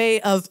was the way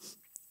of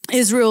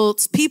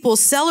Israel's people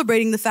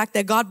celebrating the fact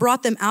that God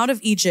brought them out of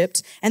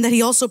Egypt and that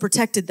he also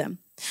protected them.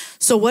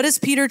 So what does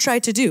Peter try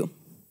to do?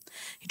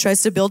 He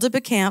tries to build up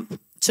a camp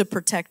to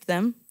protect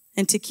them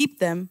and to keep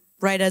them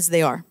right as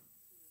they are.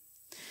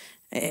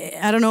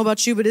 I don't know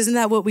about you, but isn't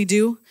that what we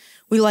do?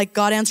 We like,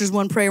 God answers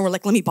one prayer and we're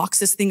like, let me box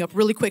this thing up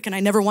really quick. And I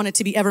never want it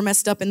to be ever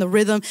messed up in the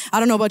rhythm. I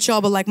don't know about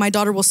y'all, but like my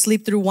daughter will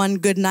sleep through one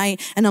good night.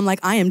 And I'm like,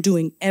 I am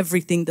doing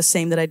everything the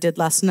same that I did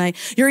last night.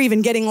 You're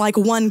even getting like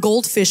one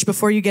goldfish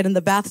before you get in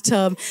the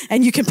bathtub.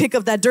 And you can pick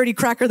up that dirty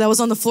cracker that was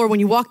on the floor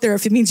when you walk there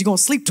if it means you're going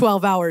to sleep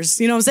 12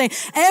 hours. You know what I'm saying?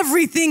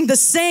 Everything the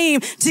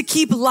same to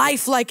keep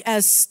life like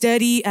as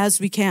steady as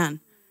we can.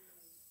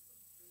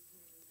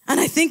 And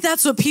I think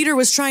that's what Peter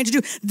was trying to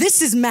do.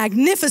 This is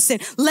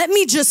magnificent. Let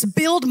me just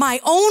build my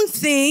own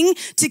thing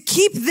to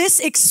keep this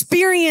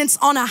experience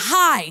on a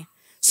high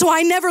so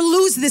I never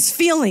lose this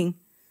feeling.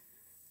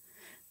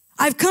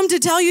 I've come to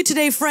tell you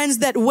today, friends,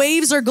 that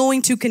waves are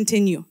going to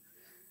continue.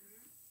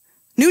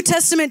 New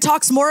Testament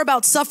talks more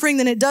about suffering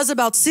than it does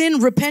about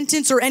sin,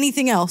 repentance, or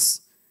anything else.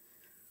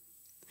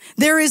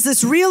 There is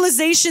this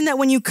realization that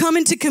when you come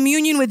into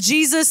communion with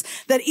Jesus,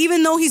 that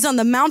even though he's on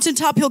the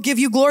mountaintop, he'll give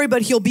you glory,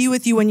 but he'll be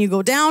with you when you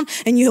go down,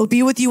 and he'll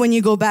be with you when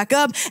you go back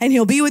up, and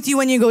he'll be with you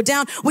when you go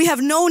down. We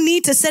have no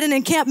need to set an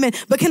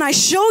encampment, but can I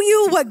show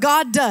you what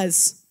God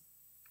does?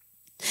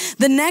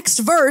 The next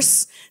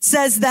verse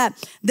says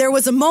that there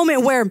was a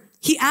moment where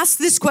he asked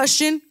this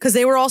question because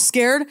they were all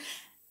scared,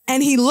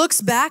 and he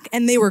looks back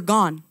and they were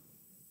gone.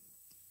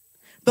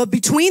 But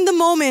between the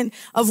moment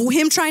of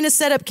him trying to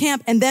set up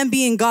camp and them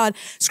being God,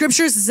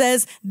 scripture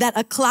says that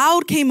a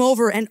cloud came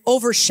over and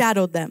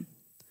overshadowed them.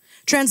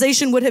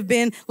 Translation would have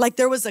been like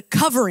there was a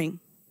covering.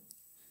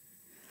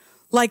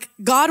 Like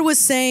God was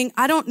saying,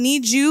 I don't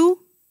need you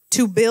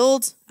to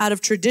build out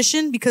of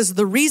tradition, because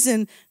the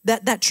reason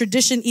that that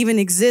tradition even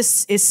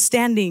exists is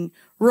standing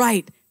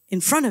right in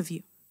front of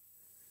you.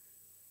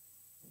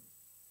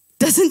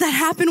 Doesn't that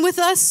happen with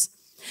us?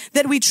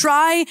 That we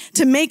try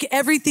to make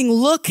everything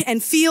look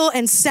and feel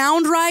and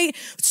sound right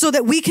so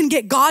that we can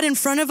get God in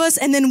front of us,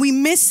 and then we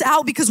miss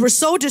out because we're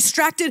so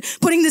distracted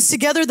putting this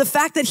together, the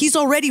fact that he's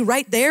already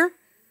right there.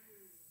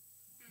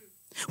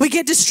 We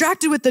get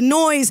distracted with the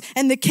noise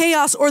and the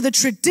chaos or the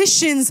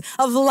traditions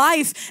of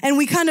life, and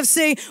we kind of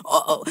say,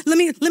 let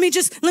me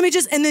just,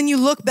 and then you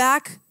look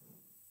back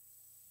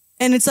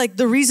and it's like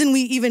the reason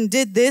we even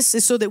did this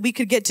is so that we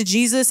could get to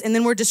Jesus, and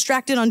then we're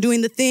distracted on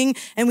doing the thing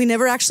and we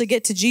never actually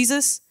get to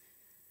Jesus.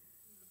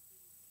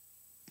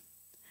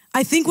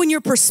 I think when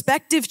your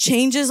perspective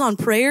changes on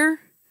prayer,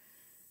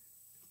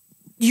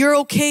 you're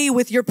okay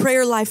with your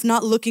prayer life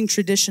not looking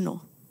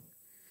traditional.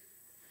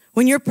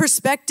 When your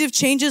perspective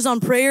changes on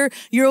prayer,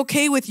 you're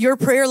okay with your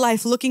prayer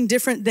life looking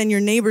different than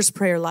your neighbor's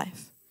prayer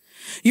life.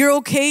 You're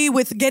okay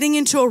with getting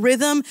into a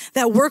rhythm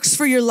that works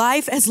for your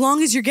life as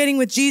long as you're getting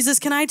with Jesus.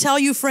 Can I tell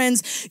you,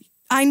 friends,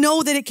 I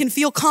know that it can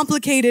feel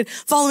complicated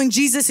following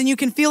Jesus, and you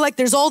can feel like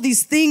there's all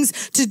these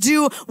things to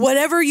do.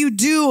 Whatever you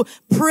do,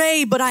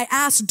 pray, but I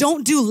ask,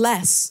 don't do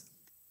less.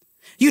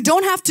 You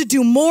don't have to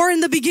do more in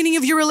the beginning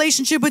of your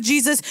relationship with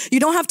Jesus. You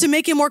don't have to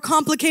make it more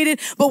complicated,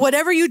 but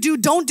whatever you do,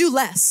 don't do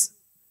less.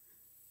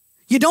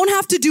 You don't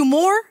have to do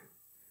more,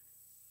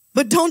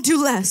 but don't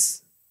do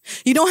less.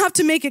 You don't have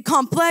to make it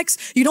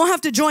complex. You don't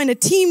have to join a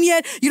team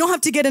yet. You don't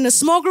have to get in a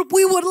small group.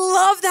 We would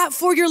love that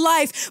for your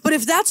life. But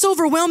if that's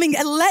overwhelming,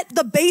 let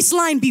the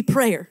baseline be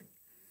prayer.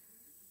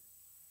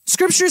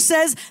 Scripture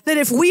says that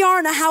if we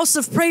aren't a house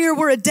of prayer,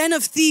 we're a den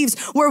of thieves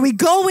where we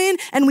go in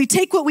and we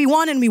take what we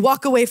want and we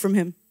walk away from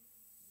him.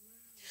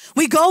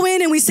 We go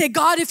in and we say,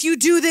 God, if you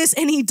do this,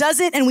 and he does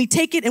it, and we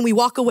take it and we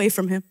walk away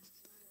from him.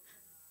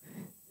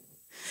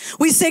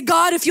 We say,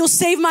 God, if you'll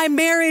save my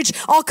marriage,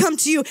 I'll come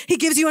to you. He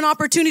gives you an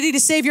opportunity to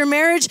save your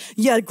marriage.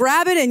 You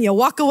grab it and you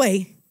walk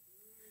away.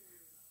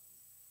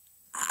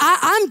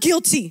 I'm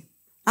guilty.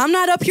 I'm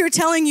not up here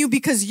telling you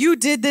because you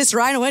did this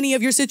or I know any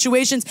of your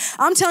situations.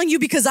 I'm telling you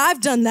because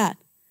I've done that.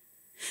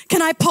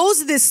 Can I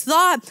pose this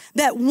thought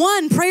that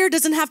one, prayer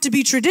doesn't have to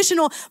be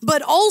traditional,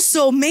 but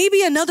also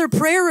maybe another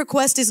prayer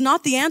request is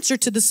not the answer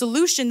to the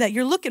solution that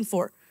you're looking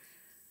for?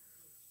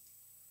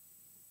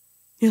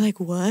 You're like,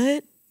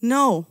 what?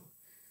 No.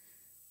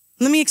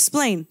 Let me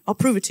explain. I'll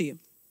prove it to you.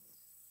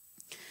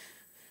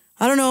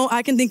 I don't know.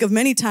 I can think of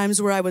many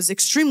times where I was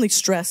extremely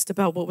stressed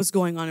about what was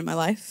going on in my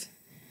life.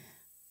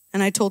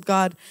 And I told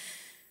God,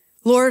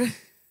 Lord,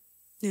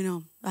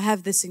 I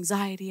have this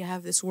anxiety, I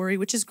have this worry,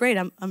 which is great.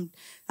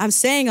 I'm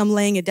saying I'm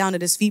laying it down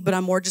at his feet, but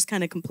I'm more just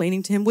kind of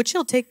complaining to him, which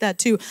he'll take that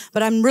too,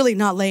 but I'm really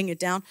not laying it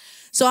down.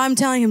 So I'm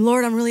telling him,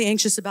 Lord, I'm really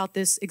anxious about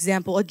this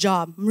example, a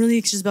job. I'm really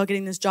anxious about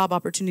getting this job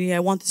opportunity. I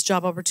want this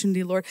job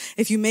opportunity, Lord.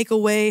 If you make a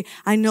way,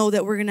 I know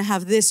that we're going to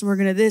have this and we're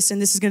going to this,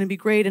 and this is going to be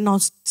great, and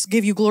I'll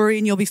give you glory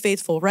and you'll be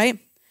faithful, right?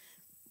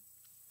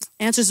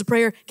 Answers to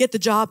prayer, get the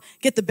job,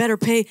 get the better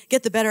pay,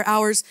 get the better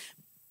hours.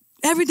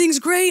 Everything's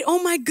great.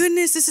 Oh my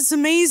goodness, this is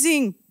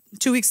amazing.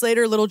 2 weeks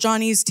later, little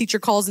Johnny's teacher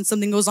calls and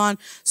something goes on.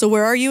 So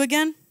where are you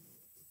again?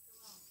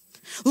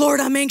 Lord,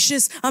 I'm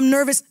anxious. I'm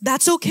nervous.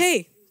 That's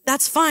okay.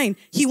 That's fine.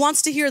 He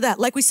wants to hear that.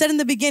 Like we said in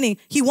the beginning,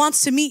 he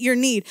wants to meet your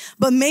need.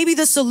 But maybe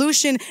the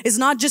solution is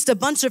not just a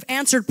bunch of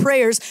answered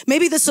prayers.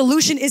 Maybe the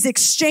solution is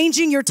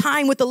exchanging your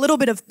time with a little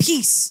bit of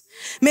peace.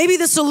 Maybe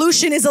the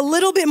solution is a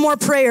little bit more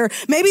prayer.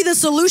 Maybe the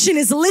solution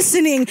is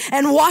listening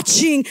and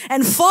watching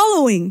and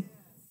following.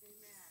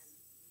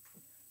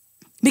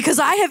 Because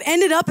I have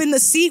ended up in the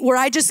seat where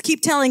I just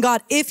keep telling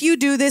God, if you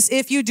do this,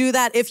 if you do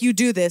that, if you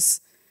do this.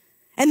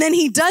 And then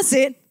he does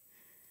it.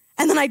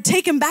 And then I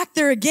take him back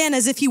there again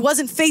as if he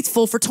wasn't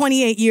faithful for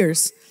 28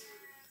 years.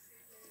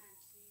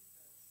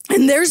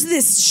 And there's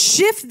this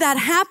shift that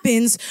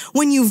happens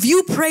when you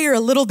view prayer a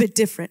little bit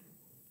different.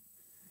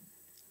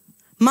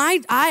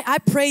 I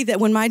pray that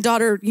when my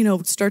daughter,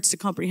 starts to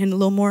comprehend a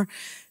little more,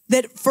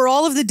 that for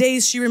all of the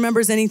days she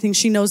remembers anything,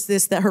 she knows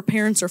this, that her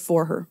parents are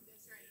for her.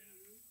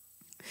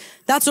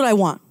 That's what I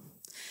want.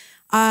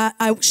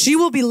 She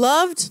will be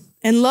loved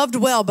and loved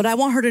well, but I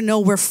want her to know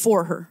we're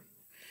for her.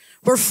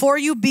 We're for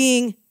you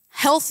being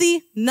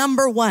healthy,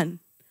 number one.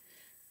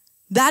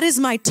 That is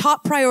my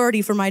top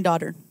priority for my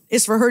daughter,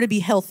 is for her to be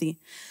healthy.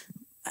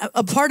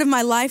 A part of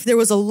my life, there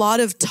was a lot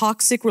of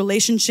toxic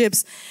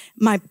relationships.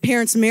 My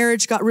parents'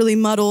 marriage got really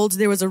muddled.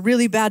 There was a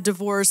really bad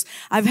divorce.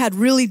 I've had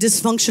really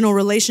dysfunctional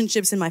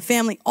relationships in my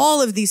family,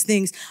 all of these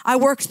things. I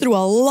worked through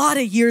a lot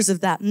of years of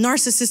that,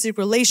 narcissistic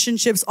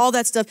relationships, all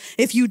that stuff.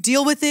 If you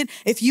deal with it,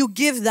 if you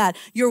give that,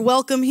 you're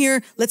welcome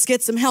here. Let's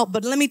get some help.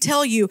 But let me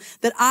tell you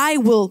that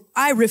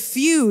I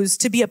refuse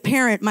to be a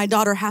parent my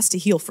daughter has to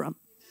heal from.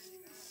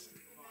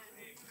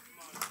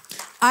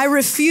 I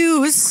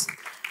refuse.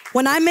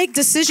 When I make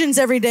decisions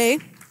every day,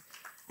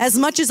 as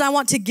much as I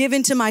want to give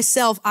into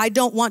myself, I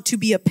don't want to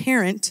be a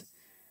parent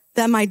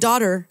that my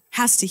daughter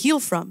has to heal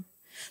from.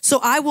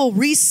 So I will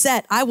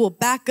reset. I will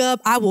back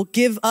up. I will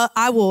give up.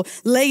 I will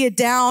lay it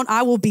down.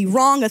 I will be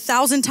wrong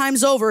 1,000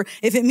 times over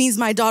if it means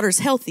my daughter's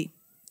healthy.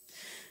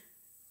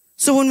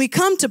 So when we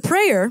come to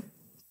prayer,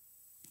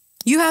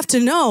 you have to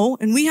know,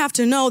 and we have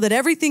to know that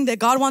everything that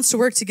God wants to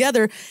work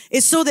together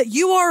is so that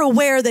you are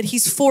aware that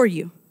he's for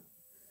you.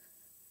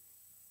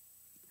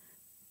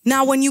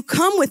 Now, when you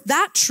come with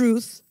that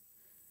truth,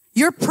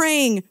 you're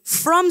praying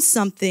from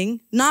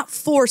something, not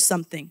for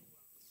something.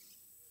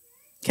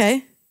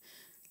 Okay?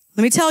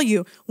 Let me tell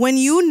you, when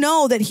you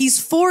know that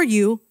he's for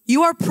you,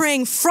 you are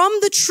praying from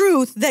the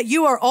truth that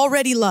you are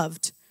already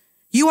loved.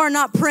 You are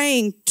not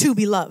praying to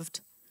be loved.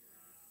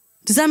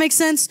 Does that make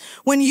sense?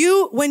 When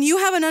you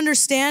have an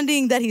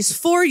understanding that he's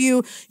for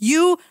you,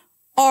 you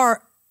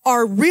are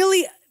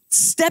really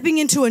stepping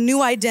into a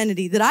new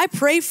identity, that I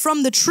pray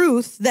from the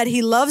truth that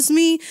he loves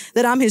me,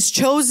 that I'm his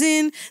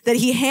chosen, that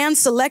he hand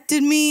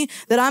selected me,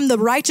 that I'm the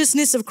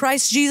righteousness of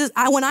Christ Jesus.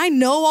 When I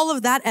know all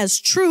of that as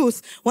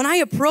truth, when I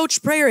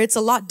approach prayer, it's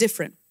a lot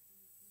different.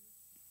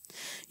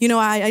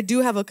 I do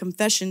have a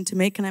confession to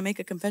make. Can I make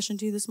a confession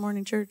to you this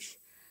morning, church?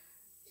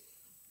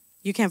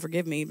 You can't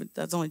forgive me, but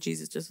that's only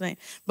Jesus just saying.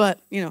 But,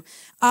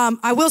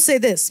 I will say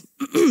this.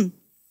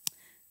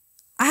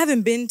 I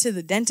haven't been to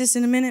the dentist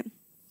in a minute.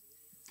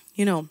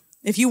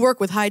 If you work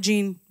with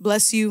hygiene,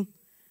 bless you.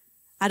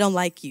 I don't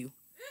like you.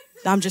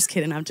 I'm just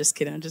kidding.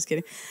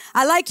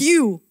 I like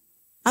you.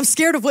 I'm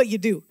scared of what you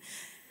do.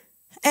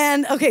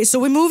 And okay, so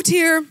we moved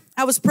here.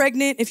 I was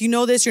pregnant. If you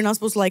know this, you're not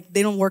supposed to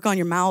they don't work on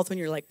your mouth when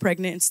you're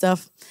pregnant and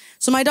stuff.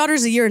 So my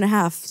daughter's 1.5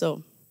 years,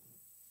 so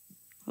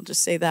I'll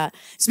just say that.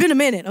 It's been a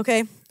minute,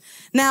 okay?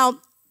 Now,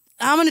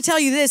 I'm going to tell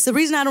you this. The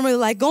reason I don't really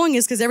like going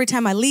is because every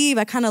time I leave,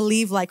 I kind of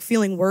leave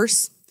feeling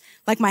worse.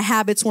 My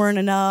habits weren't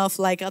enough,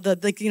 I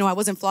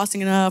wasn't flossing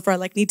enough, or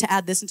I need to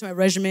add this into my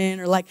regimen,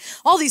 or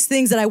all these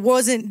things that I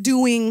wasn't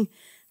doing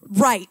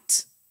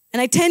right.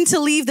 And I tend to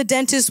leave the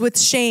dentist with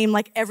shame,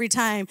 every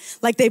time.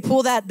 They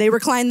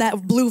recline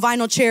that blue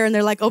vinyl chair and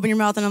they're open your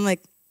mouth. And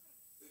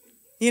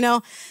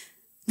I'm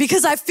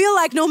because I feel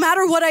no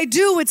matter what I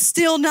do, it's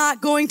still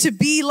not going to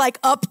be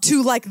up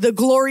to the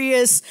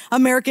glorious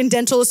American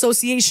Dental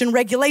Association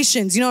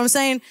regulations. You know what I'm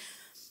saying?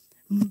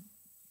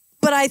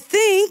 But I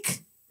think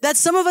that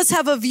some of us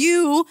have a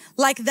view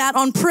like that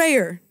on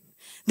prayer,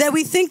 that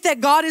we think that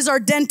God is our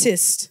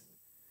dentist.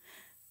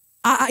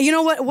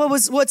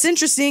 What's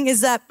interesting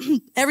is that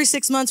every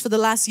 6 months for the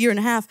last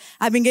 1.5 years,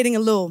 I've been getting a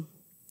little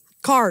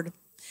card.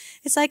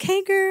 It's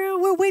hey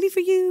girl, we're waiting for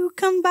you.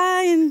 Come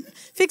by and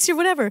fix your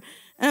whatever.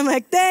 And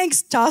I'm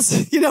thanks, toss.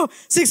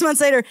 6 months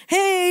later,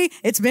 hey,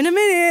 it's been a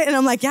minute. And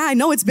I'm yeah, I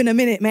know it's been a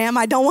minute, ma'am.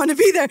 I don't want to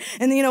be there.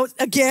 And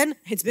again,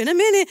 it's been a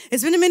minute.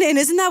 And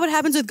isn't that what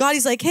happens with God?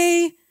 He's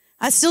hey,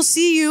 I still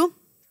see you.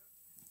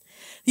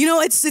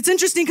 It's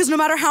interesting because no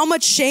matter how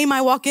much shame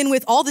I walk in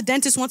with, all the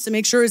dentist wants to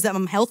make sure is that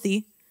I'm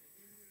healthy.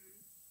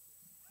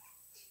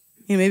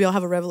 Maybe I'll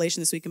have a revelation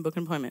this week and book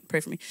an appointment.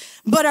 Pray for me.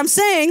 But I'm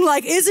saying,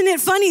 isn't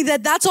it funny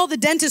that that's all the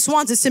dentist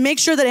wants, is to make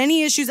sure that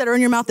any issues that are in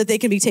your mouth, that they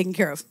can be taken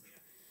care of.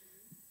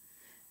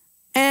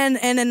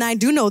 And I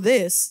do know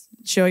this.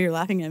 Cheryl, you're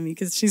laughing at me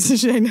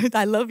because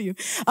I love you.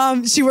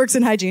 She works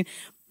in hygiene.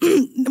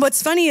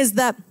 What's funny is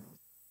that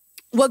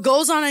what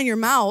goes on in your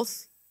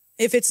mouth,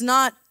 if it's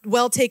not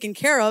well taken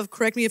care of,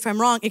 correct me if I'm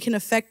wrong, it can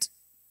affect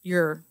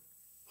your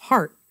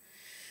heart.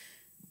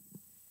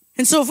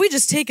 And so if we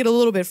just take it a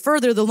little bit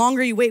further, the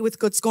longer you wait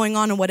with what's going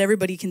on and what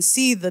everybody can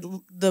see,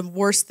 the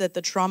worse that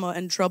the trauma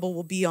and trouble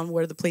will be on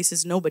where the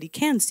places nobody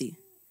can see.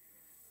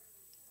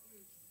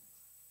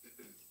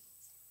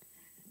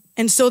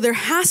 And so there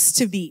has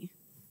to be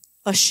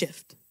a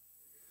shift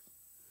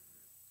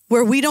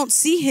where we don't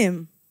see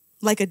him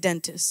like a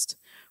dentist,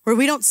 where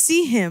we don't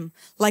see him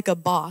like a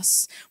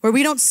boss, where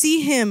we don't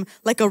see him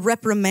like a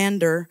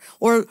reprimander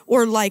or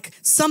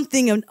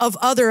something of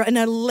other, in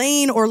a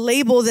lane or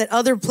label that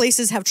other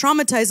places have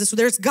traumatized us. So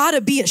there's got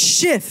to be a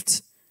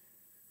shift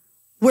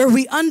where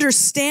we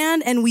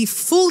understand and we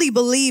fully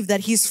believe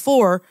that he's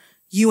for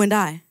you and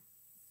I.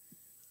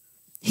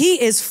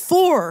 He is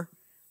for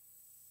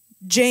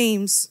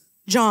James,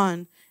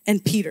 John,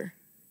 and Peter.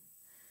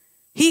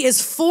 He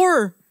is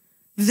for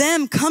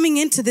them coming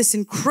into this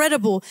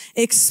incredible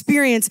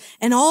experience.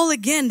 And all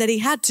again that he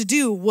had to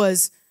do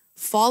was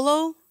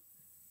follow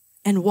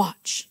and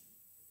watch.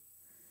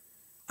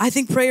 I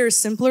think prayer is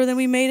simpler than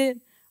we made it.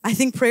 I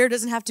think prayer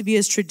doesn't have to be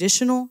as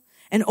traditional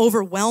and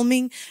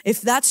overwhelming. If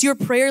that's your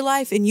prayer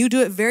life and you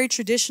do it very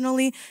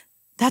traditionally,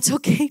 that's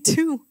okay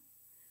too.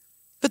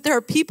 But there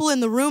are people in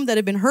the room that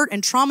have been hurt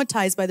and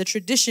traumatized by the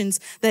traditions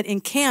that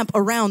encamp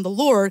around the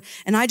Lord.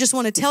 And I just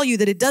want to tell you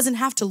that it doesn't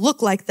have to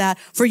look like that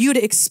for you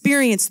to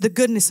experience the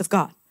goodness of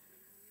God.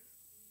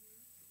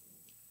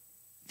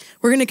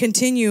 We're going to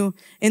continue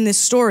in this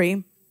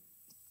story.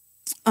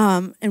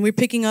 And we're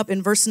picking up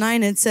in verse 9.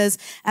 And it says,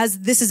 as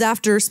this is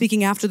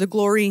speaking after the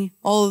glory,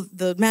 all of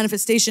the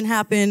manifestation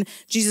happened.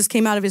 Jesus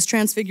came out of his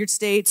transfigured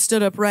state,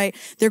 stood upright.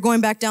 They're going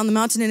back down the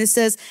mountain. And it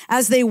says,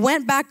 as they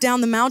went back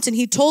down the mountain,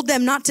 he told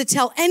them not to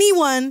tell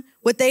anyone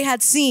what they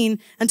had seen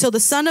until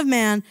the Son of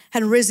Man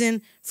had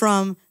risen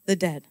from the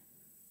dead.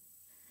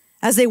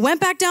 As they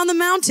went back down the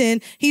mountain,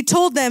 he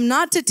told them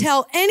not to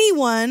tell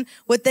anyone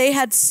what they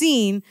had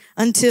seen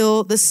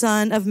until the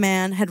Son of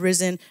Man had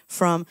risen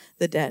from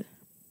the dead.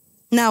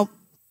 Now,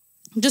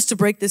 just to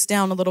break this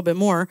down a little bit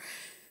more,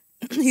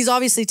 he's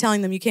obviously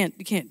telling them you can't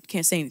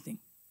say anything.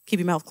 Keep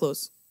your mouth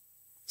closed.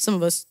 Some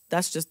of us,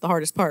 that's just the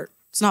hardest part.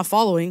 It's not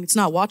following, it's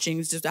not watching,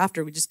 it's just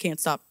after we just can't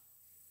stop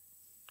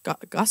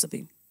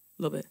gossiping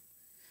a little bit.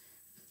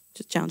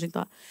 Just challenging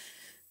thought.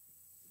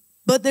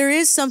 But there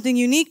is something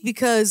unique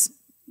because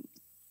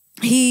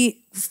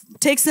he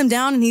takes them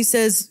down and he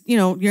says,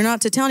 you're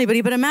not to tell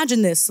anybody, but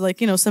imagine this, some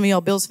of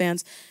y'all Bills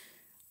fans.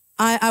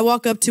 I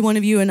walk up to one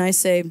of you and I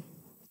say,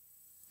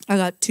 I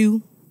got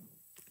 2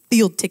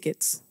 field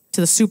tickets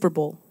to the Super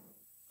Bowl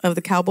of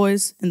the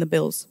Cowboys and the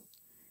Bills.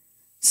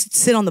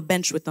 Sit on the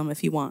bench with them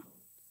if you want.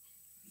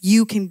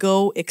 You can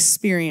go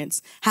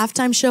experience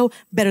halftime show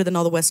better than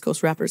all the West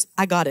Coast rappers.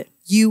 I got it.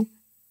 You,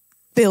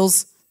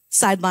 Bills,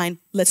 sideline,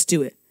 let's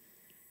do it.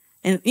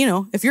 And,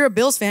 if you're a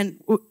Bills fan,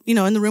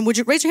 in the room, would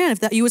you raise your hand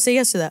if you would say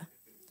yes to that?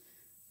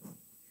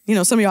 You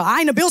know, some of y'all,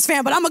 I ain't a Bills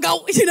fan, but I'm going to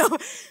go, you know.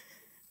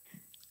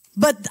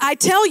 But I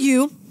tell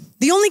you,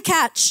 the only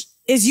catch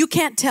is you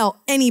can't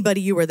tell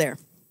anybody you were there.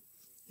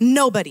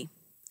 Nobody.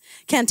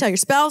 Can't tell your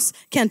spouse,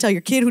 can't tell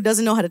your kid who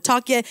doesn't know how to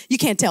talk yet. You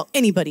can't tell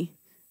anybody.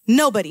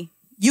 Nobody.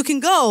 You can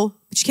go,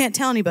 but you can't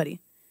tell anybody.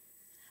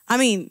 I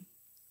mean,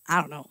 I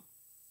don't know.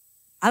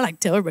 I like to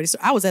tell everybody. So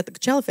I was at the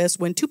Coachella Fest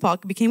when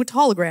Tupac became a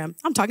hologram.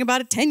 I'm talking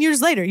about it 10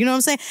 years later. You know what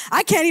I'm saying?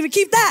 I can't even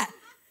keep that.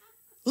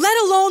 Let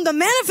alone the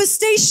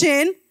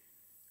manifestation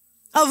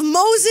of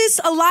Moses,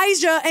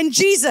 Elijah, and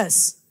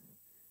Jesus.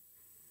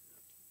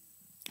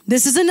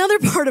 This is another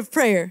part of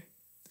prayer.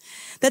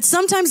 That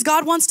sometimes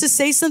God wants to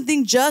say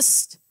something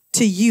just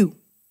to you.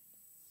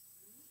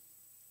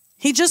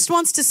 He just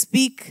wants to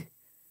speak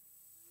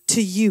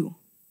to you.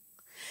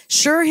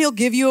 Sure, he'll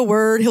give you a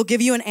word. He'll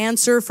give you an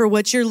answer for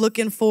what you're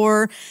looking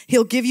for.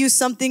 He'll give you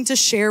something to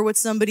share with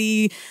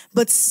somebody.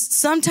 But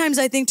sometimes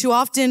I think too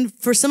often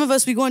for some of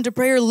us, we go into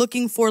prayer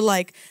looking for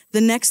like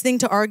the next thing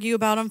to argue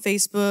about on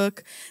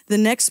Facebook, the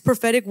next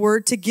prophetic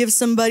word to give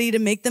somebody to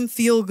make them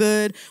feel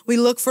good. We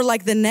look for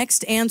like the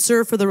next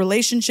answer for the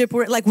relationship.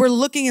 We're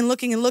looking and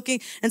looking and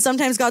looking. And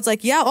sometimes God's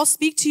like, yeah, I'll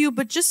speak to you,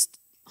 but just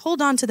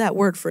hold on to that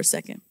word for a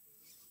second.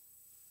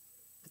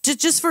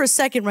 Just for a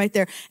second right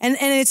there. And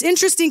it's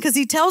interesting because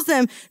he tells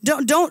them,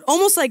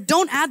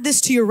 don't add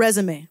this to your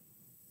resume.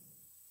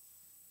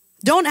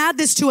 Don't add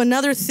this to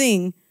another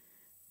thing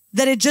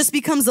that it just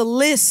becomes a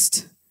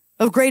list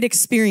of great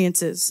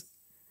experiences.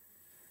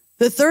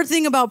 The third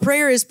thing about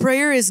prayer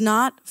is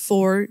not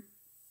for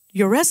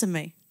your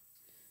resume.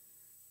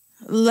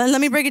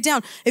 Let me break it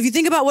down. If you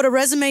think about what a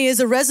resume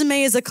is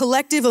a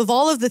collective of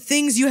all of the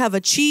things you have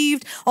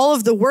achieved, all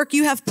of the work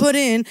you have put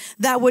in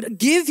that would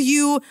give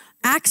you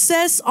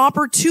access,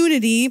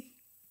 opportunity,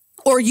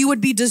 or you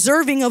would be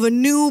deserving of a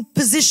new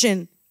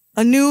position,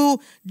 a new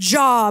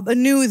job, a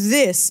new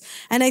this.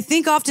 And I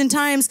think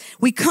oftentimes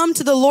we come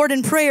to the Lord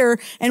in prayer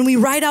and we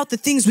write out the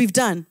things we've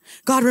done.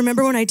 God,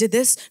 remember when I did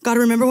this? God,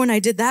 remember when I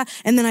did that?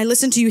 And then I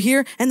listened to you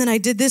here, and then I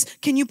did this.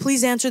 Can you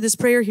please answer this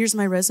prayer? Here's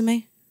my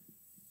resume.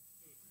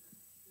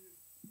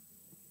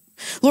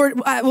 Lord,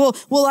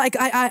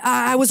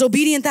 I was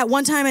obedient that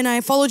one time, and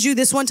I followed you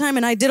this one time,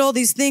 and I did all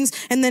these things,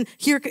 and then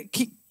here,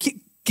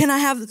 can I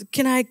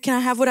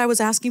have what I was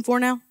asking for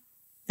now?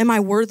 Am I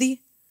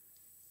worthy?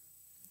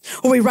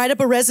 Or we write up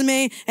a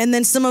resume, and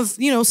then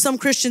some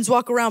Christians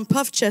walk around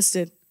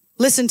puff-chested.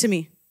 Listen to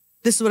me.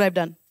 This is what I've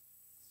done.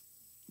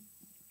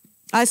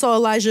 I saw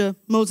Elijah,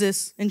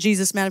 Moses, and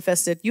Jesus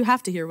manifested. You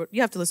have to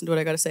listen to what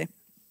I got to say.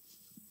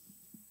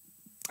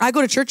 I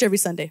go to church every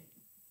Sunday.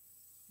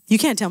 You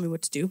can't tell me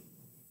what to do.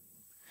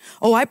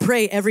 Oh, I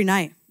pray every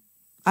night.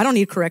 I don't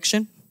need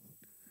correction.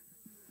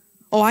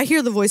 Oh, I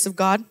hear the voice of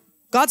God.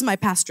 God's my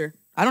pastor.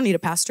 I don't need a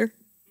pastor.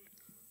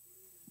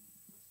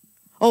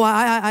 Oh,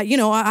 I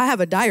have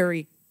a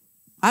diary.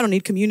 I don't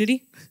need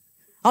community.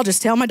 I'll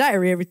just tell my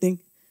diary everything.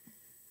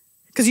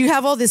 Because you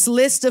have all this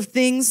list of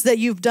things that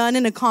you've done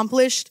and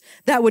accomplished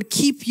that would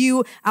keep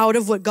you out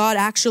of what God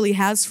actually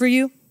has for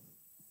you.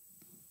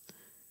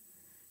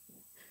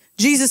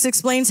 Jesus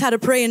explains how to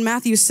pray in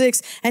Matthew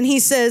 6, and he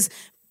says,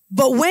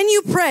 but when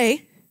you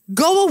pray,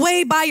 go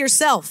away by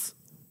yourself.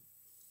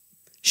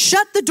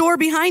 Shut the door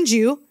behind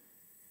you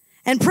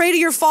and pray to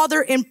your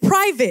Father in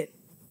private.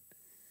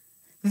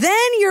 Then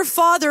your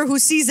Father who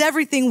sees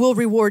everything will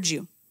reward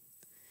you.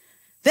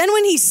 Then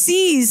when he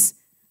sees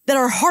that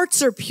our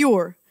hearts are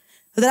pure,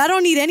 that I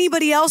don't need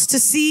anybody else to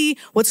see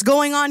what's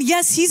going on,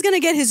 yes, he's going to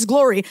get his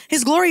glory.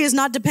 His glory is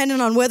not dependent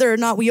on whether or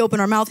not we open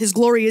our mouth. His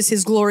glory is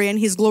his glory, and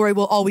his glory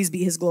will always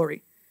be his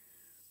glory.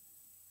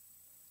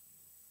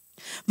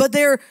 But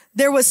there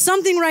was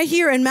something right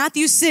here in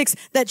Matthew 6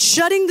 that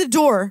shutting the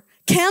door,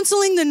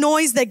 canceling the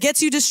noise that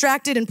gets you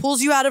distracted and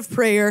pulls you out of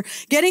prayer,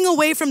 getting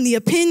away from the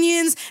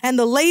opinions and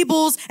the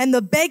labels and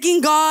the begging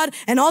God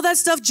and all that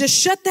stuff, just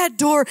shut that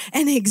door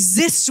and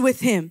exist with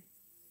him.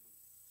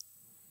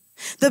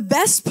 The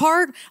best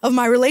part of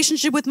my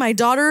relationship with my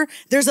daughter,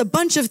 there's a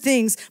bunch of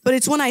things, but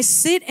it's when I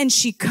sit and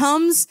she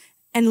comes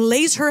and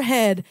lays her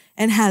head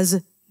and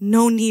has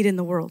no need in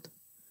the world.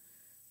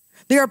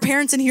 There are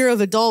parents in here of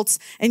adults,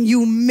 and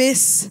you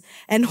miss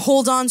and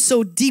hold on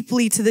so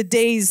deeply to the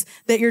days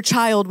that your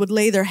child would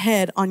lay their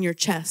head on your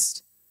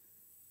chest.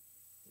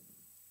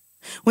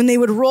 When they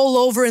would roll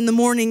over in the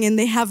morning and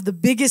they have the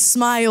biggest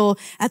smile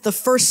at the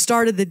first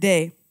start of the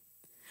day,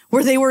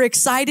 where they were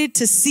excited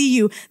to see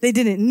you. They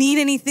didn't need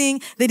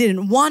anything. They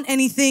didn't want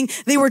anything.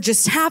 They were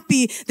just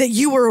happy that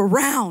you were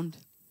around.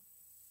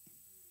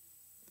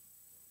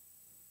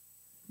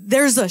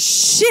 There's a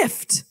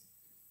shift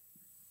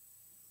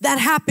that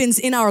happens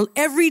in our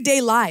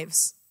everyday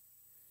lives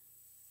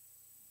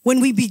when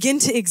we begin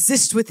to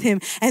exist with him.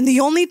 And the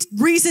only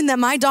reason that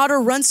my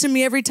daughter runs to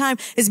me every time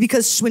is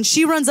because when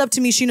she runs up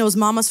to me, she knows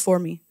mama's for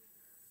me.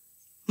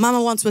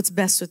 Mama wants what's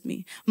best with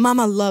me.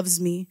 Mama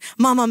loves me.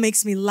 Mama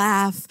makes me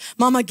laugh.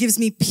 Mama gives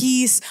me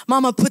peace.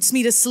 Mama puts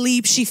me to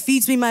sleep. She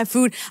feeds me my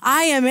food.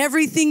 I am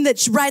everything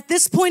that right at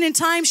this point in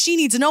time, she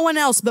needs no one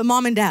else but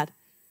mom and dad.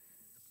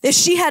 If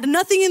she had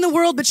nothing in the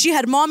world, but she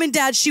had mom and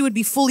dad, she would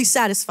be fully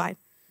satisfied.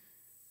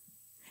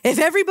 If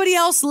everybody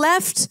else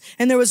left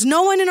and there was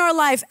no one in our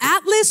life,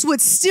 Atlas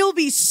would still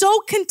be so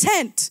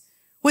content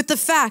with the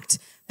fact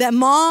that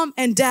mom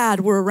and dad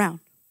were around.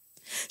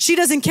 She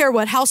doesn't care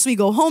what house we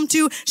go home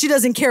to. She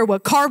doesn't care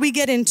what car we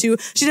get into.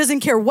 She doesn't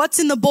care what's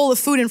in the bowl of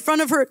food in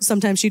front of her.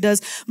 Sometimes she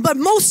does, but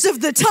most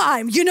of the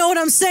time, you know what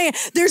I'm saying?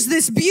 There's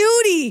this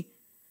beauty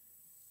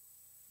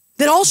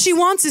that all she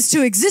wants is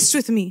to exist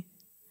with me.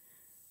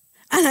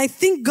 And I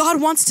think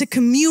God wants to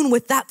commune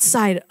with that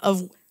side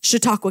of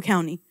Chautauqua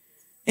County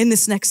in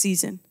this next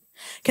season.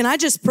 Can I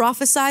just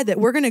prophesy that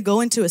we're going to go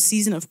into a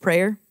season of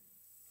prayer?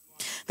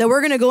 That we're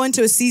going to go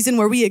into a season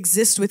where we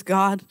exist with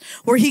God,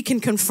 where he can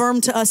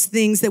confirm to us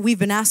things that we've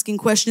been asking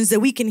questions, that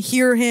we can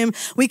hear him,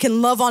 we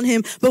can love on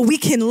him, but we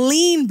can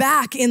lean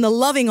back in the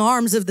loving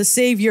arms of the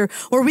Savior,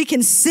 or we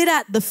can sit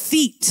at the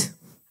feet.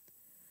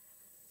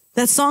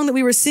 That song that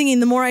we were singing,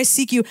 The More I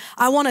Seek You,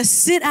 I want to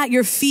sit at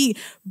your feet,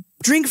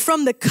 drink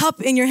from the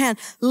cup in your hand,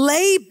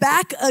 lay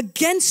back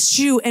against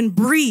you and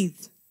breathe.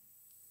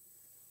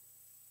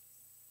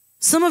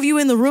 Some of you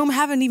in the room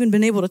haven't even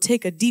been able to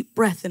take a deep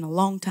breath in a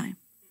long time.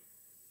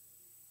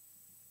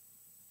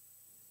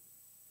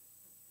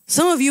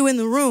 Some of you in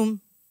the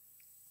room,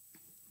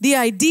 the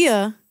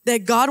idea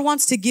that God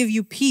wants to give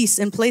you peace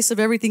in place of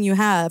everything you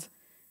have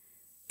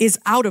is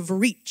out of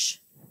reach.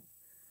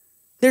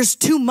 There's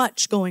too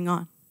much going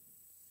on.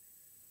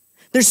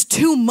 There's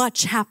too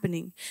much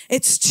happening.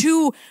 It's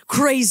too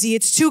crazy.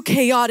 It's too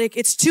chaotic.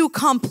 It's too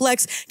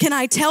complex. Can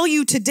I tell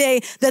you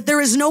today that there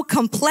is no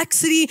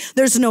complexity?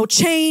 There's no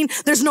chain.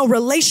 There's no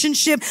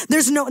relationship.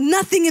 There's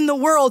nothing in the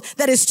world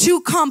that is too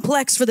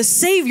complex for the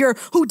Savior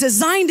who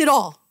designed it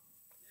all.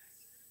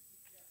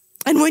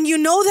 And when you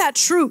know that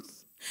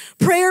truth,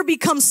 prayer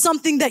becomes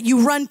something that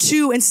you run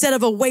to instead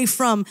of away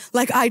from,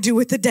 like I do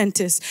with the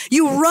dentist.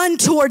 You run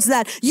towards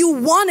that. You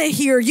want to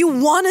hear. You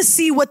want to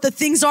see what the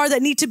things are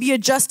that need to be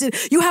adjusted.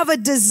 You have a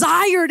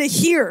desire to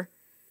hear.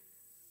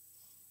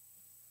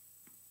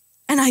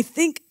 And I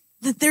think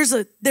that there's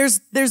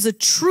a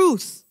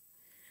truth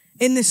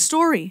in this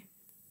story.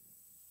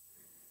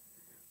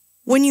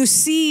 When you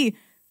see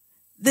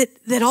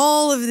that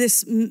all of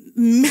this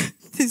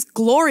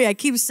glory, I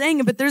keep saying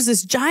it, but there's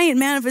this giant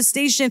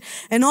manifestation,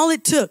 and all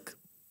it took,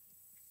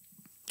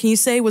 can you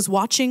say, was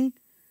watching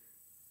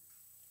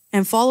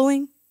and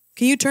following?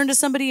 Can you turn to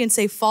somebody and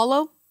say,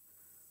 follow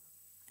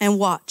and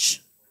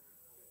watch?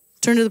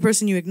 Turn to the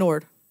person you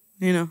ignored,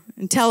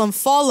 and tell them,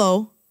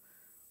 follow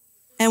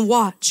and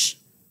watch.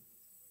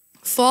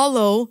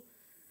 Follow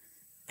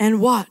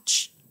and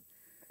watch.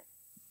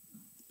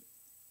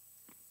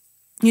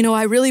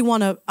 I really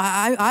want to,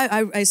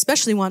 I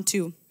especially want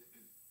to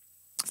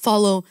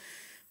follow,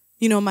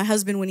 my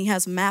husband when he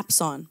has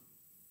maps on.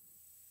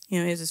 He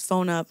has his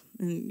phone up,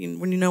 and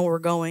when where we're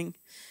going.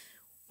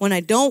 When I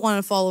don't want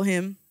to follow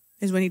him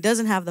is when he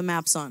doesn't have the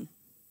maps on.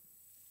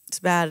 It's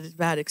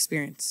bad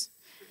experience.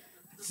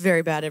 It's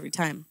very bad every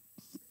time.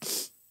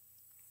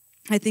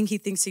 I think he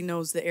thinks he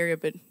knows the area,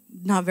 but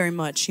not very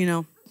much,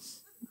 And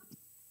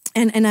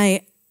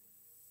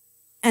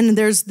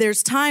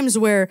there's times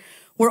where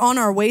we're on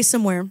our way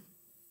somewhere,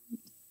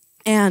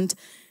 and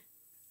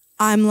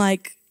I'm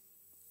like,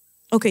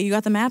 okay, you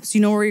got the maps? You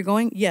know where you're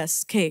going?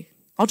 Yes. Okay,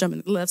 I'll jump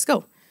in. Let's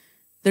go.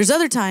 There's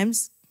other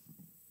times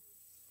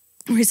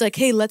where he's like,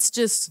 hey, when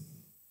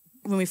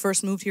we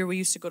first moved here, we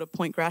used to go to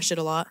Point Gratiot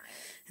a lot.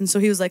 And so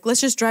he was like,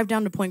 let's just drive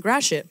down to Point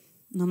Gratiot.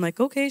 And I'm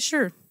like, okay,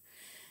 sure.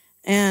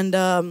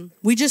 And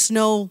we just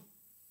know,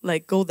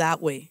 go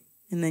that way,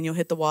 and then you'll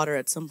hit the water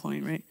at some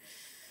point, right?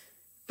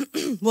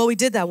 Well, we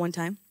did that one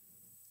time,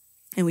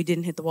 and we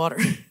didn't hit the water.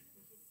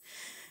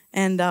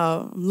 And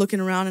I'm looking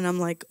around, and I'm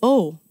like,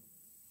 oh,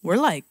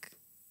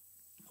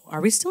 are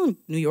we still in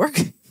New York?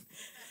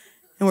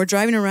 And we're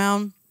driving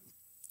around.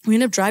 We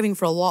ended up driving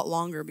for a lot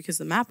longer because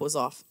the map was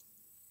off.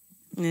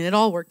 And it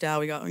all worked out.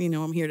 We got,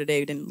 I'm here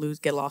today. We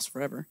didn't get lost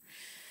forever.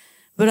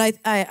 But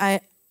I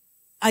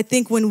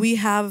think when we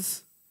kind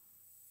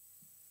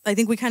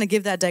of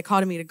give that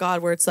dichotomy to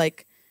God, where it's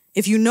like,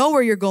 if you know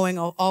where you're going,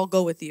 I'll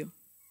go with you.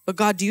 But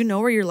God, do you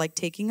know where you're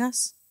taking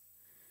us?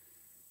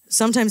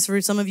 Sometimes for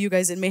some of you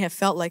guys, it may have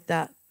felt like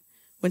that.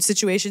 When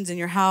situations in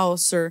your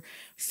house or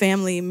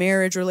family,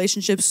 marriage,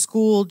 relationships,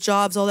 school,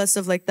 jobs, all that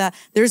stuff like that,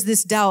 there's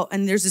this doubt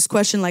and there's this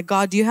question like,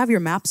 God, do you have your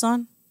maps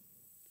on?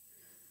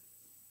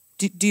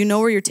 Do you know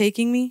where you're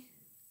taking me?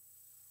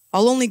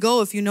 I'll only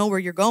go if you know where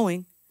you're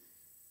going.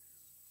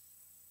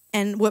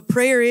 And what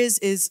prayer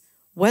is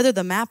whether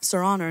the maps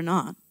are on or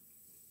not.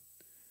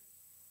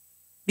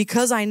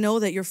 Because I know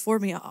that you're for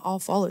me, I'll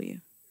follow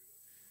you.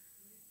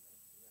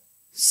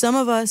 Some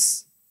of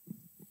us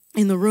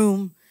in the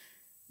room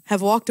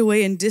have walked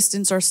away and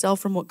distanced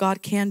ourselves from what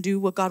God can do,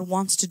 what God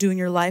wants to do in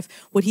your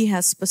life, what he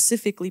has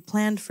specifically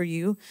planned for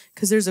you,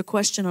 because there's a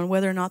question on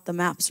whether or not the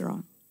maps are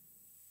on.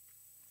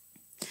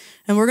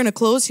 And we're going to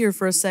close here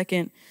for a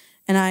second,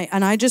 and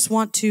I just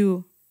want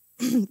to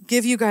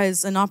give you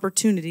guys an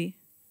opportunity,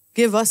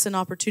 give us an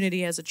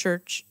opportunity as a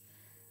church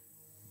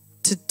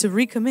to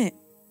recommit.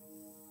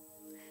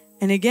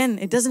 And again,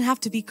 it doesn't have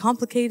to be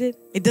complicated.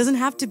 It doesn't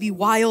have to be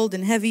wild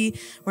and heavy.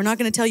 We're not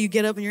going to tell you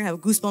get up and you're going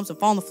to have goosebumps and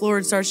fall on the floor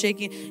and start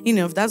shaking. You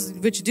know, if that's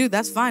what you do,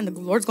 that's fine. The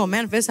Lord's going to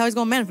manifest how he's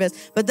going to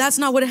manifest. But that's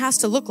not what it has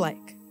to look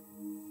like.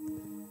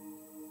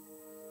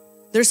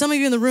 There's some of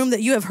you in the room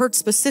that you have heard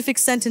specific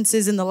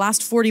sentences in the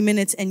last 40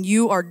 minutes and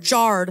you are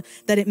jarred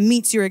that it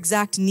meets your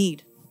exact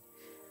need.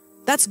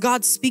 That's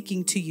God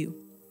speaking to you.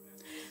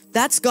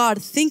 That's God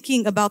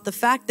thinking about the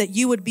fact that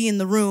you would be in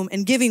the room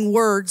and giving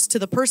words to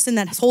the person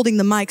that's holding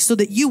the mic so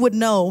that you would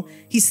know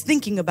he's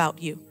thinking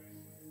about you.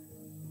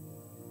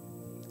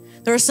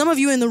 There are some of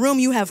you in the room,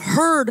 you have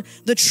heard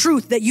the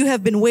truth that you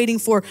have been waiting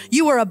for.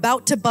 You were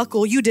about to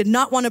buckle. You did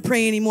not want to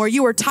pray anymore.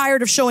 You were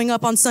tired of showing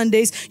up on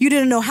Sundays. You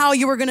didn't know how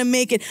you were going to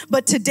make it.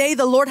 But today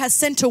the Lord has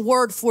sent a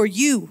word for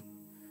you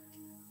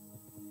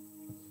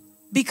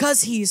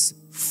because he's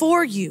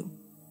for you.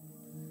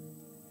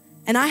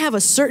 And I have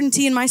a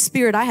certainty in my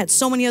spirit. I had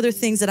so many other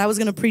things that I was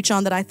going to preach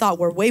on that I thought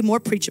were way more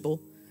preachable.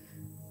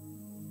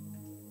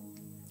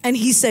 And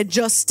he said,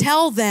 just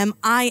tell them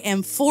I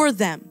am for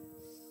them.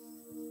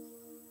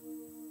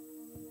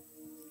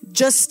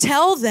 Just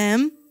tell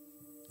them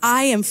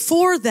I am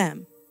for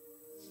them.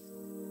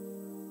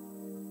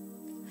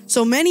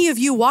 So many of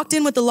you walked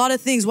in with a lot of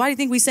things. Why do you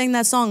think we sang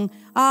that song?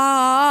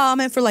 I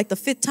meant for like the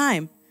 5th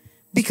time.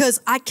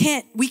 Because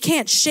we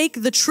can't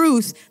shake the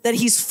truth that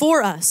he's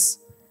for us.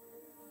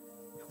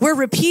 We're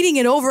repeating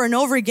it over and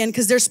over again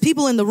because there's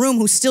people in the room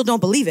who still don't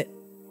believe it.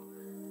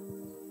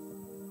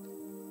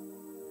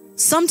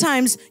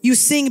 Sometimes you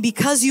sing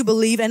because you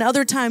believe, and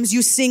other times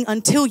you sing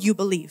until you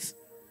believe.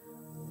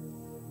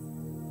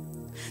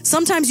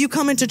 Sometimes you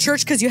come into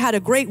church because you had a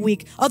great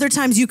week. Other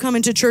times you come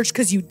into church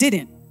because you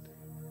didn't.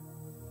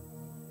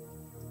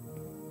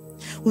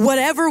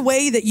 Whatever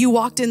way that you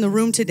walked in the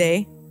room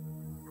today,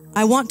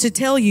 I want to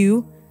tell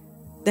you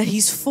that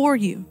he's for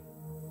you.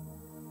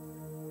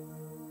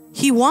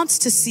 He wants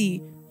to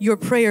see your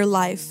prayer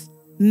life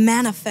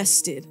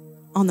manifested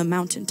on the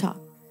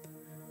mountaintop.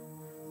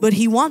 But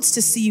he wants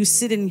to see you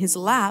sit in his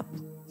lap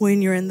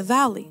when you're in the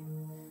valley.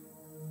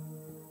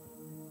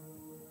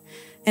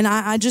 And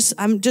I'm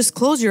just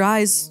close your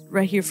eyes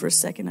right here for a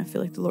second. I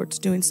feel like the Lord's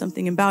doing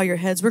something, and bow your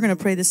heads. We're going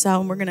to pray this out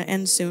and we're going to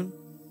end soon.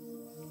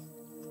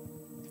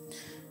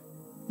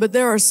 But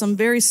there are some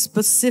very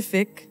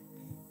specific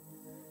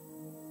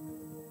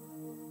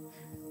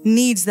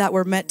needs that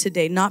were met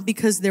today, not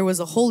because there was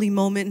a holy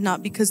moment,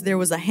 not because there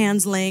was a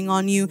hands laying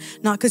on you,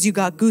 not because you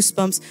got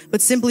goosebumps,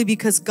 but simply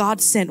because God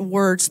sent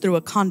words through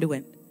a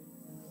conduit.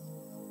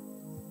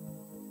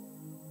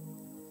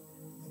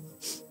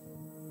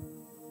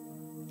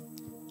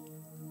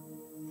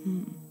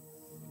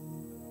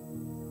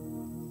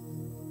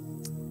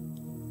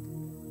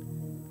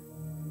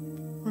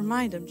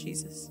 Remind him,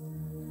 Jesus.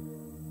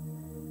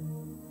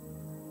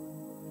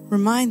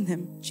 Remind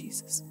them,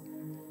 Jesus.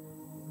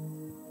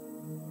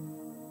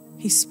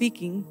 He's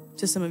speaking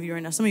to some of you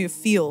right now. Some of you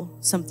feel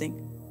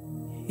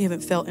something you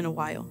haven't felt in a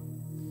while.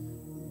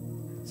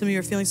 Some of you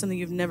are feeling something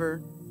you've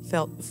never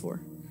felt before.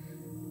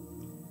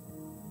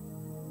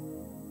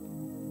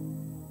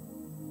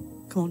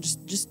 Come on,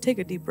 just take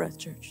a deep breath,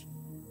 church.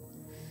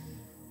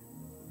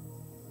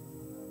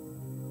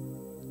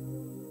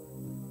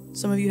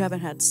 Some of you haven't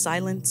had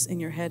silence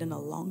in your head in a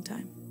long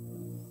time.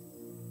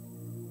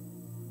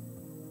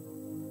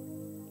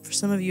 For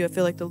some of you, I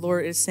feel like the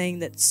Lord is saying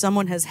that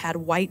someone has had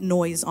white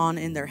noise on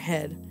in their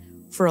head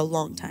for a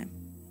long time.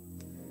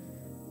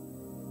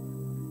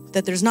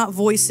 That there's not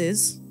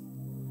voices,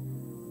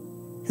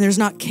 and there's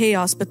not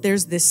chaos, but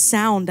there's this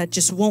sound that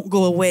just won't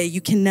go away. You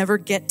can never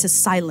get to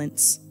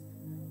silence.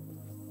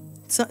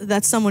 So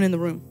that's someone in the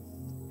room.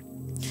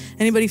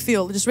 Anybody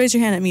feel? Just raise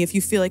your hand at me if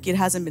you feel like it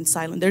hasn't been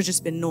silent. There's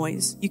just been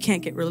noise. You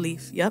can't get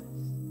relief. Yep.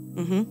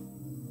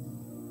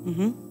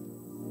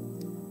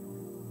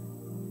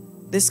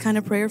 This kind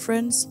of prayer,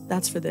 friends,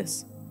 that's for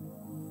this.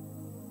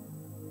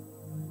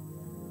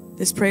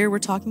 This prayer we're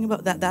talking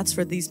about, that's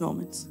for these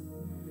moments.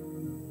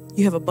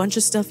 You have a bunch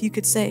of stuff you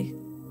could say,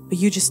 but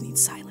you just need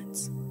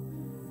silence.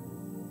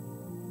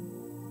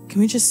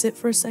 Can we just sit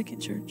for a second,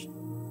 church?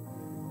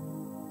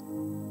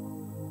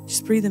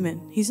 Just breathe him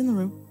in. He's in the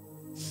room.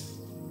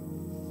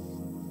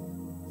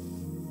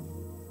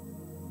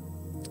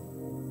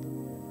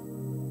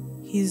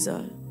 He's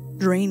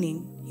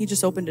draining. He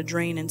just opened a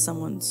drain in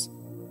someone's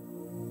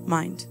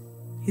mind.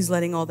 He's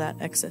letting all that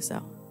excess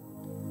out.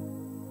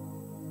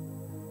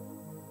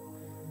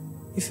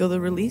 You feel the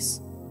release?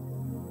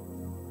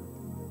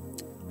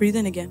 Breathe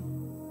in again.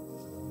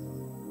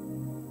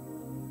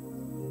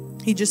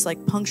 He just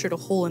like punctured a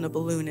hole in a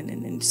balloon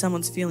and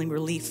someone's feeling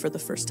relief for the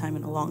first time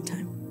in a long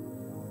time.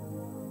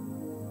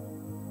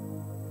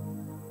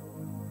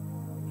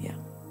 Yeah.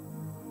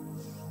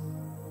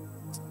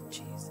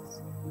 Jesus.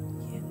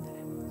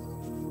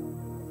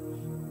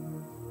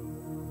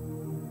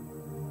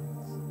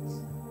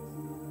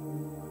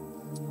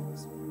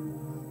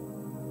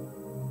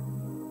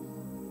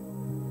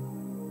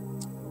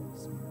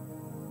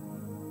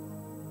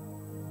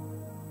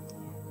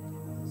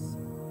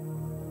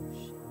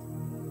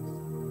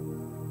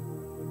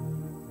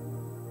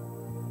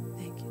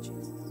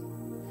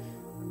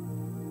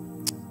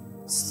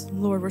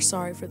 Lord, we're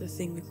sorry for the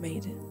thing we've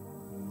made.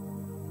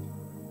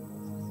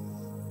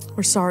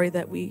 We're sorry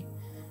that we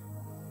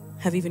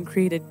have even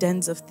created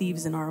dens of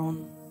thieves in our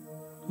own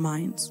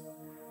minds,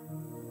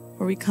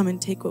 where we come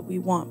and take what we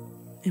want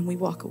and we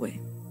walk away.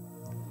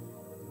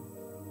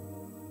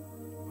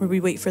 Where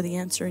we wait for the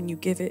answer and you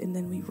give it and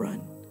then we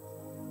run.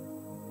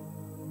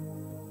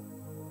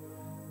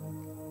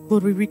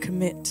 Lord, we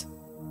recommit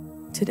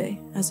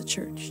today as a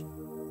church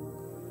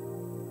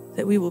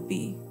that we will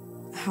be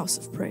a house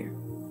of prayer.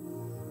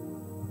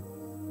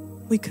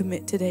 We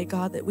commit today,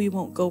 God, that we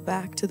won't go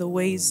back to the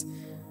ways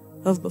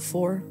of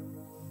before.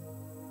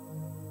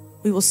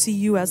 We will see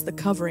you as the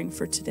covering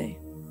for today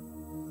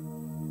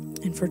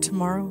and for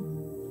tomorrow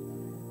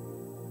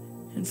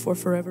and for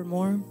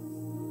forevermore.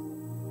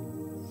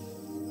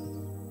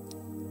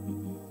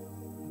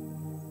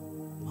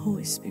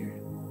 Holy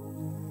Spirit,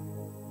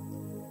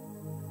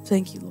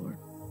 thank you, Lord.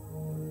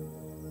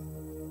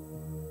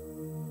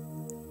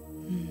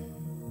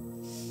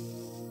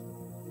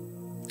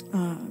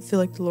 I feel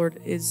like the Lord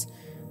is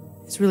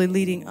really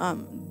leading.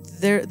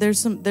 There's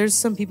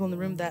some people in the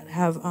room that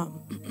have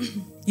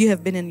you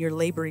have been in your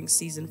laboring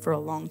season for a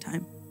long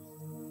time.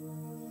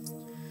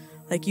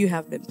 Like you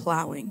have been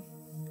plowing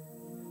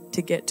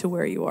to get to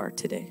where you are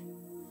today.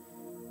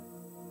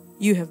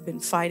 You have been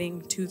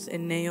fighting tooth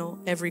and nail.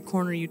 Every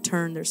corner you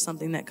turn, there's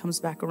something that comes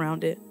back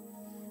around it.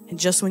 And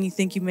just when you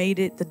think you made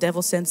it, the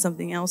devil sends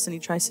something else and he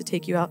tries to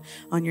take you out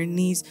on your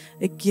knees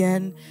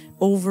again,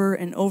 over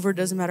and over.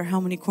 Doesn't matter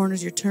how many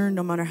corners you turn,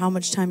 no matter how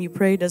much time you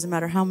pray, doesn't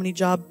matter how many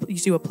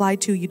jobs you apply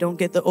to, you don't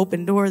get the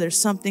open door. There's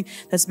something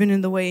that's been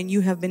in the way and you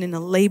have been in a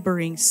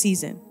laboring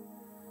season.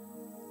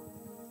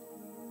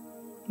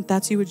 If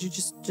that's you, would you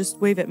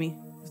just wave at me?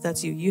 If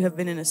that's you, you have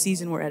been in a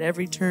season where at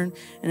every turn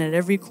and at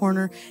every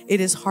corner, it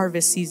is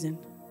harvest season.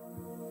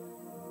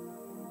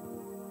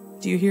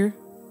 Do you hear?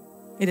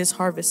 It is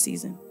harvest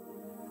season.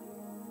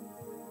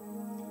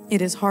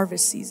 It is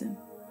harvest season.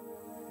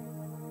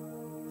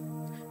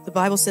 The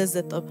Bible says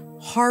that the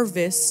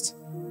harvest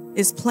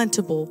is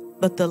plentiful,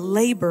 but the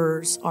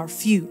laborers are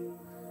few.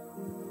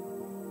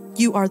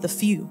 You are the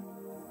few.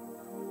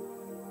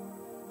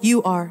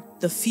 You are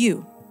the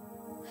few.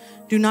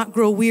 Do not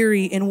grow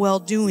weary in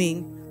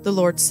well-doing, the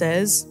Lord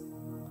says.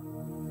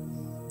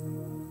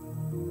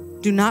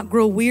 Do not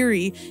grow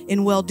weary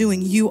in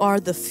well-doing. You are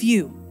the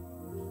few.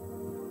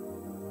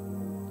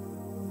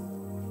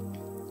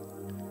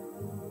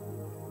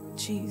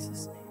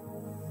 Jesus.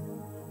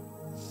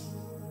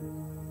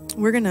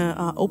 We're going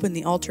to open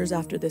the altars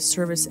after this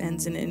service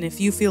ends. And if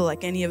you feel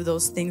like any of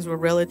those things were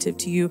relative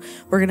to you,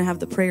 we're going to have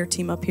the prayer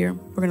team up here.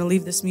 We're going to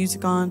leave this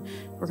music on.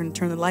 We're going to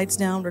turn the lights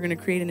down. We're going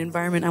to create an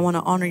environment. I want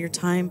to honor your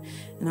time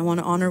and I want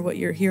to honor what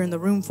you're here in the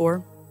room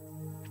for.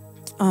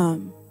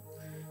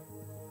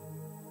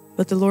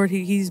 But the Lord,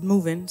 He's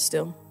moving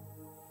still.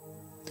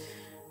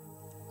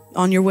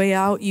 On your way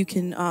out, you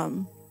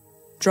can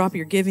drop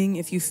your giving.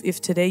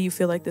 If today you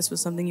feel like this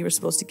was something you were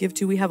supposed to give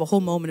to, we have a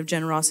whole moment of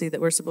generosity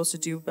that we're supposed to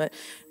do. But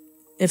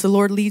if the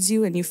Lord leads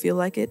you and you feel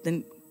like it,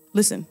 then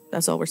listen,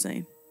 that's all we're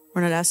saying.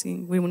 We're not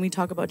asking, when we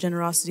talk about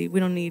generosity,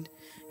 we don't need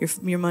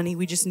your money.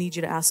 We just need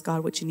you to ask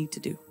God what you need to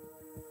do.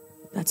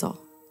 That's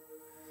all.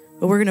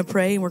 But we're going to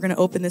pray and we're going to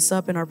open this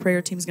up and our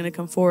prayer team is going to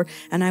come forward.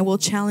 And I will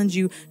challenge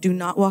you, do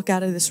not walk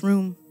out of this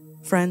room,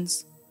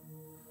 friends.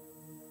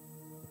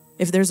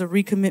 If there's a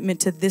recommitment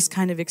to this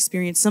kind of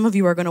experience, some of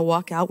you are going to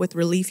walk out with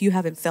relief you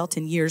haven't felt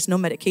in years. No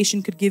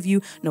medication could give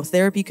you, no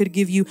therapy could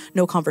give you,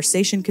 no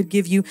conversation could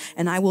give you.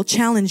 And I will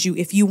challenge you,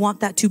 if you want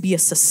that to be a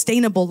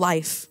sustainable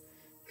life,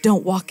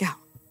 don't walk out.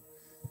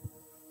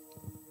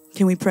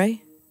 Can we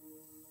pray?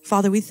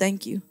 Father, we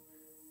thank you.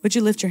 Would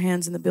you lift your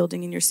hands in the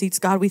building, in your seats?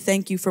 God, we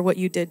thank you for what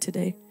you did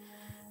today.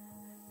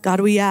 God,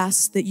 we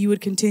ask that you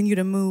would continue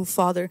to move,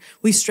 Father.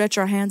 We stretch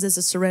our hands as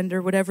a surrender.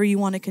 Whatever you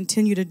want to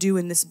continue to do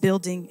in this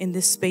building, in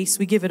this space,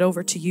 we give it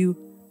over to you,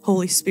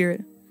 Holy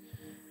Spirit.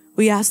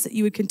 We ask that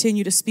you would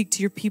continue to speak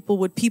to your people.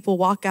 Would people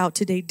walk out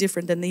today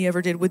different than they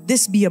ever did? Would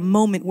this be a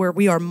moment where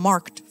we are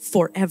marked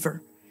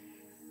forever?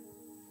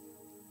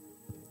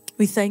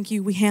 We thank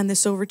you. We hand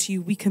this over to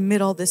you. We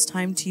commit all this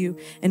time to you.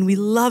 And we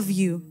love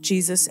you,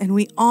 Jesus. And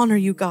we honor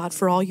you, God,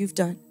 for all you've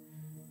done.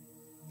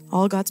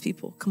 All God's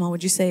people. Come on,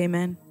 would you say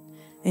amen?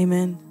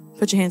 Amen.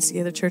 Put your hands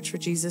together, church, for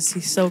Jesus.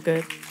 He's so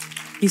good.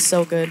 He's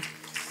so good.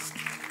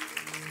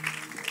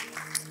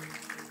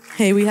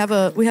 Hey, we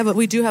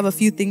do have a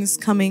few things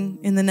coming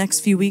in the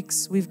next few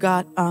weeks. We've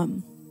got,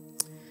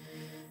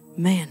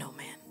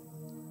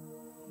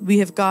 we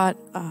have got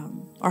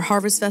our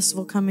Harvest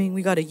Festival coming.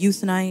 We got a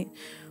youth night.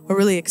 We're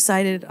really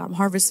excited.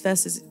 Harvest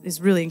Fest is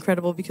really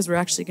incredible because we're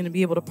actually going to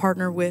be able to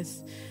partner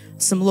with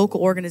some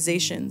local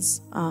organizations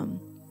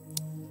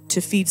to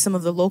feed some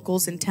of the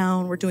locals in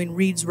town. We're doing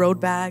Reed's Road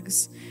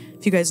Bags.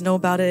 If you guys know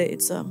about it,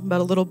 it's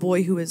about a little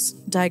boy who was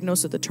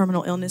diagnosed with a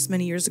terminal illness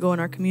many years ago in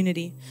our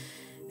community.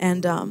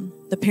 And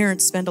the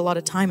parents spend a lot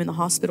of time in the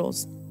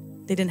hospitals.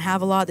 They didn't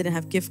have a lot. They didn't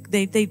have gift.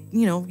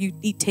 You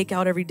eat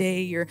takeout every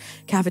day, your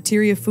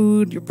cafeteria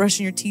food, you're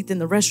brushing your teeth in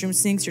the restroom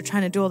sinks, you're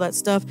trying to do all that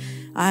stuff.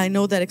 I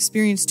know that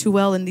experience too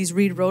well, and these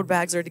Read road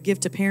bags are to give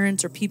to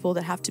parents or people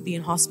that have to be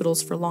in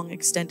hospitals for long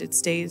extended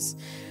stays.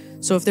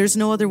 So if there's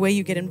no other way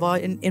you get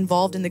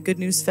involved in the Good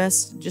News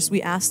Fest,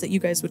 we ask that you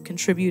guys would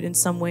contribute in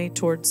some way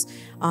towards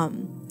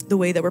the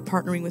way that we're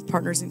partnering with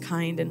Partners in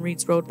Kind and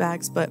Reed's Road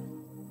Bags. But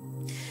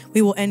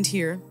we will end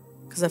here,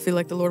 because I feel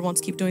like the Lord wants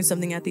to keep doing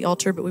something at the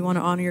altar, but we want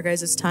to honor your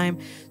guys' time.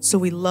 So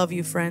we love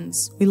you,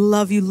 friends. We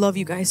love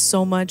you guys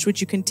so much. Would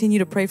you continue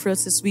to pray for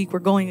us this week? We're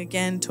going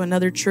again to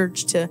another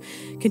church to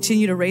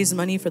continue to raise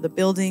money for the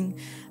building.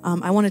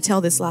 I want to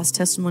tell this last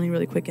testimony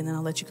really quick, and then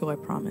I'll let you go, I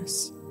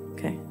promise.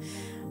 Okay.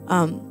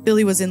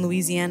 Billy was in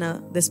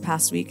Louisiana this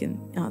past week,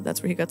 and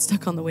that's where he got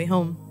stuck on the way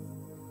home.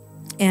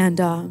 And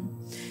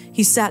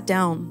he sat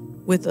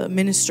down with a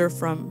minister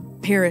from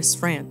Paris,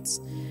 France,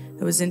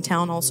 who was in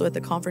town also at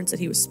the conference that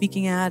he was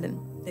speaking at,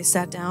 and they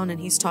sat down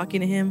and he's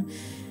talking to him.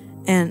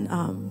 And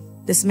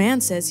this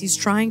man says he's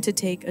trying to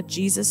take a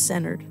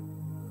Jesus-centered,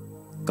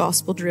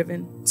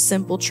 gospel-driven,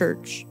 simple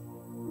church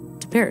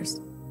to Paris.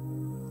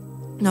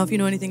 Now, if you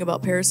know anything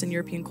about Paris and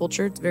European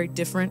culture, it's very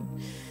different.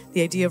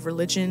 The idea of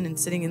religion and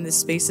sitting in these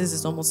spaces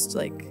is almost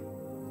like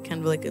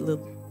kind of like a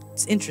little,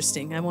 it's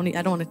interesting. I don't want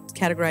to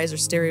categorize or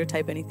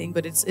stereotype anything,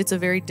 but it's a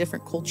very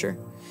different culture.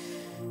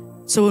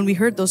 So when we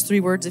heard those three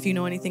words, if you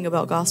know anything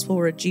about gospel,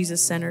 we're a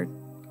Jesus-centered,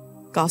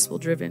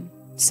 gospel-driven,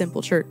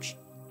 simple church.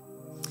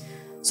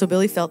 So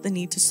Billy felt the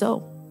need to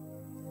sow.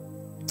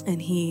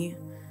 And he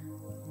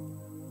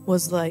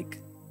was like,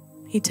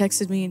 he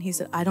texted me and he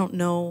said, I don't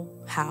know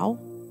how.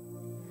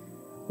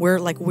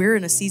 We're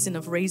in a season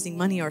of raising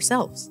money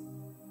ourselves.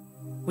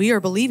 We are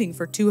believing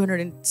for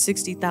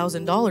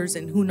 $260,000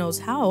 and who knows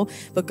how,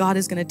 but God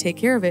is going to take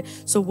care of it.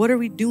 So what are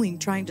we doing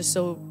trying to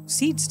sow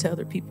seeds to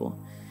other people?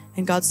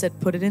 And God said,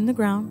 put it in the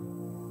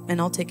ground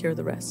and I'll take care of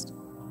the rest.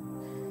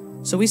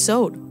 So we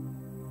sowed.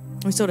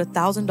 We sowed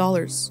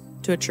 $1,000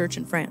 to a church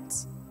in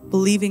France,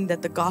 believing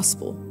that the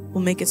gospel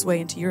will make its way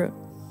into Europe.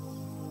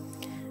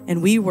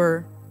 And we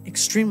were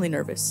extremely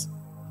nervous,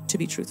 to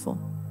be truthful.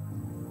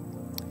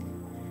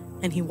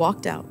 And he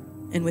walked out,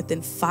 and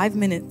within 5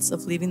 minutes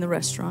of leaving the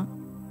restaurant,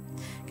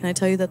 can I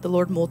tell you that the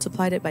Lord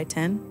multiplied it by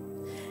 10?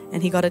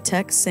 And he got a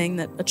text saying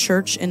that a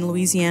church in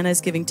Louisiana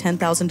is giving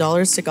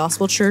 $10,000 to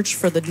Gospel Church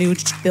for the new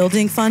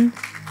building fund.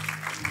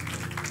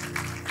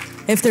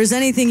 If there's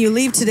anything you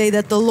leave today,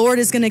 that the Lord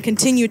is going to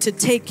continue to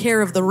take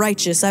care of the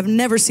righteous. I've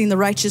never seen the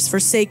righteous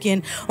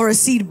forsaken or a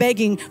seed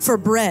begging for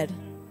bread.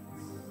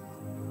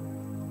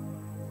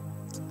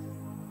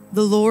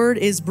 The Lord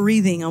is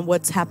breathing on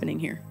what's happening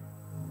here.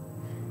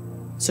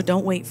 So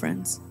don't wait,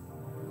 friends.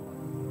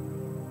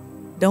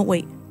 Don't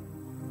wait.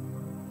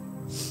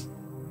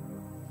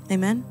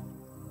 Amen.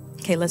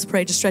 Okay, let's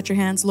pray. Just stretch your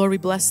hands. Lord, we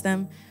bless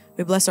them.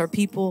 We bless our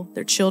people,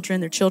 their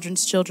children, their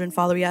children's children.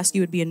 Father, we ask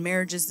you would be in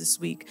marriages this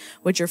week.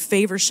 Would your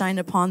favor shine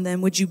upon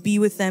them? Would you be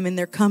with them in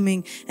their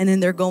coming and in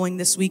their going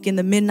this week? In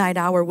the midnight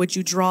hour, would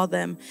you draw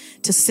them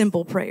to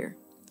simple prayer?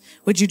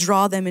 Would you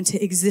draw them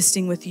into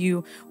existing with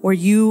you,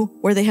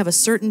 where they have a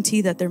certainty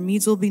that their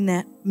needs will be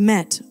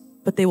met,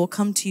 but they will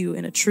come to you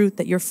in a truth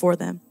that you're for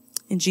them.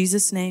 In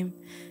Jesus' name,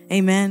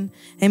 amen.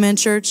 Amen,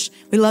 church.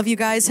 We love you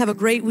guys. Have a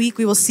great week.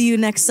 We will see you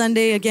next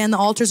Sunday. Again, the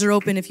altars are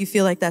open if you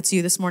feel like that's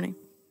you this morning.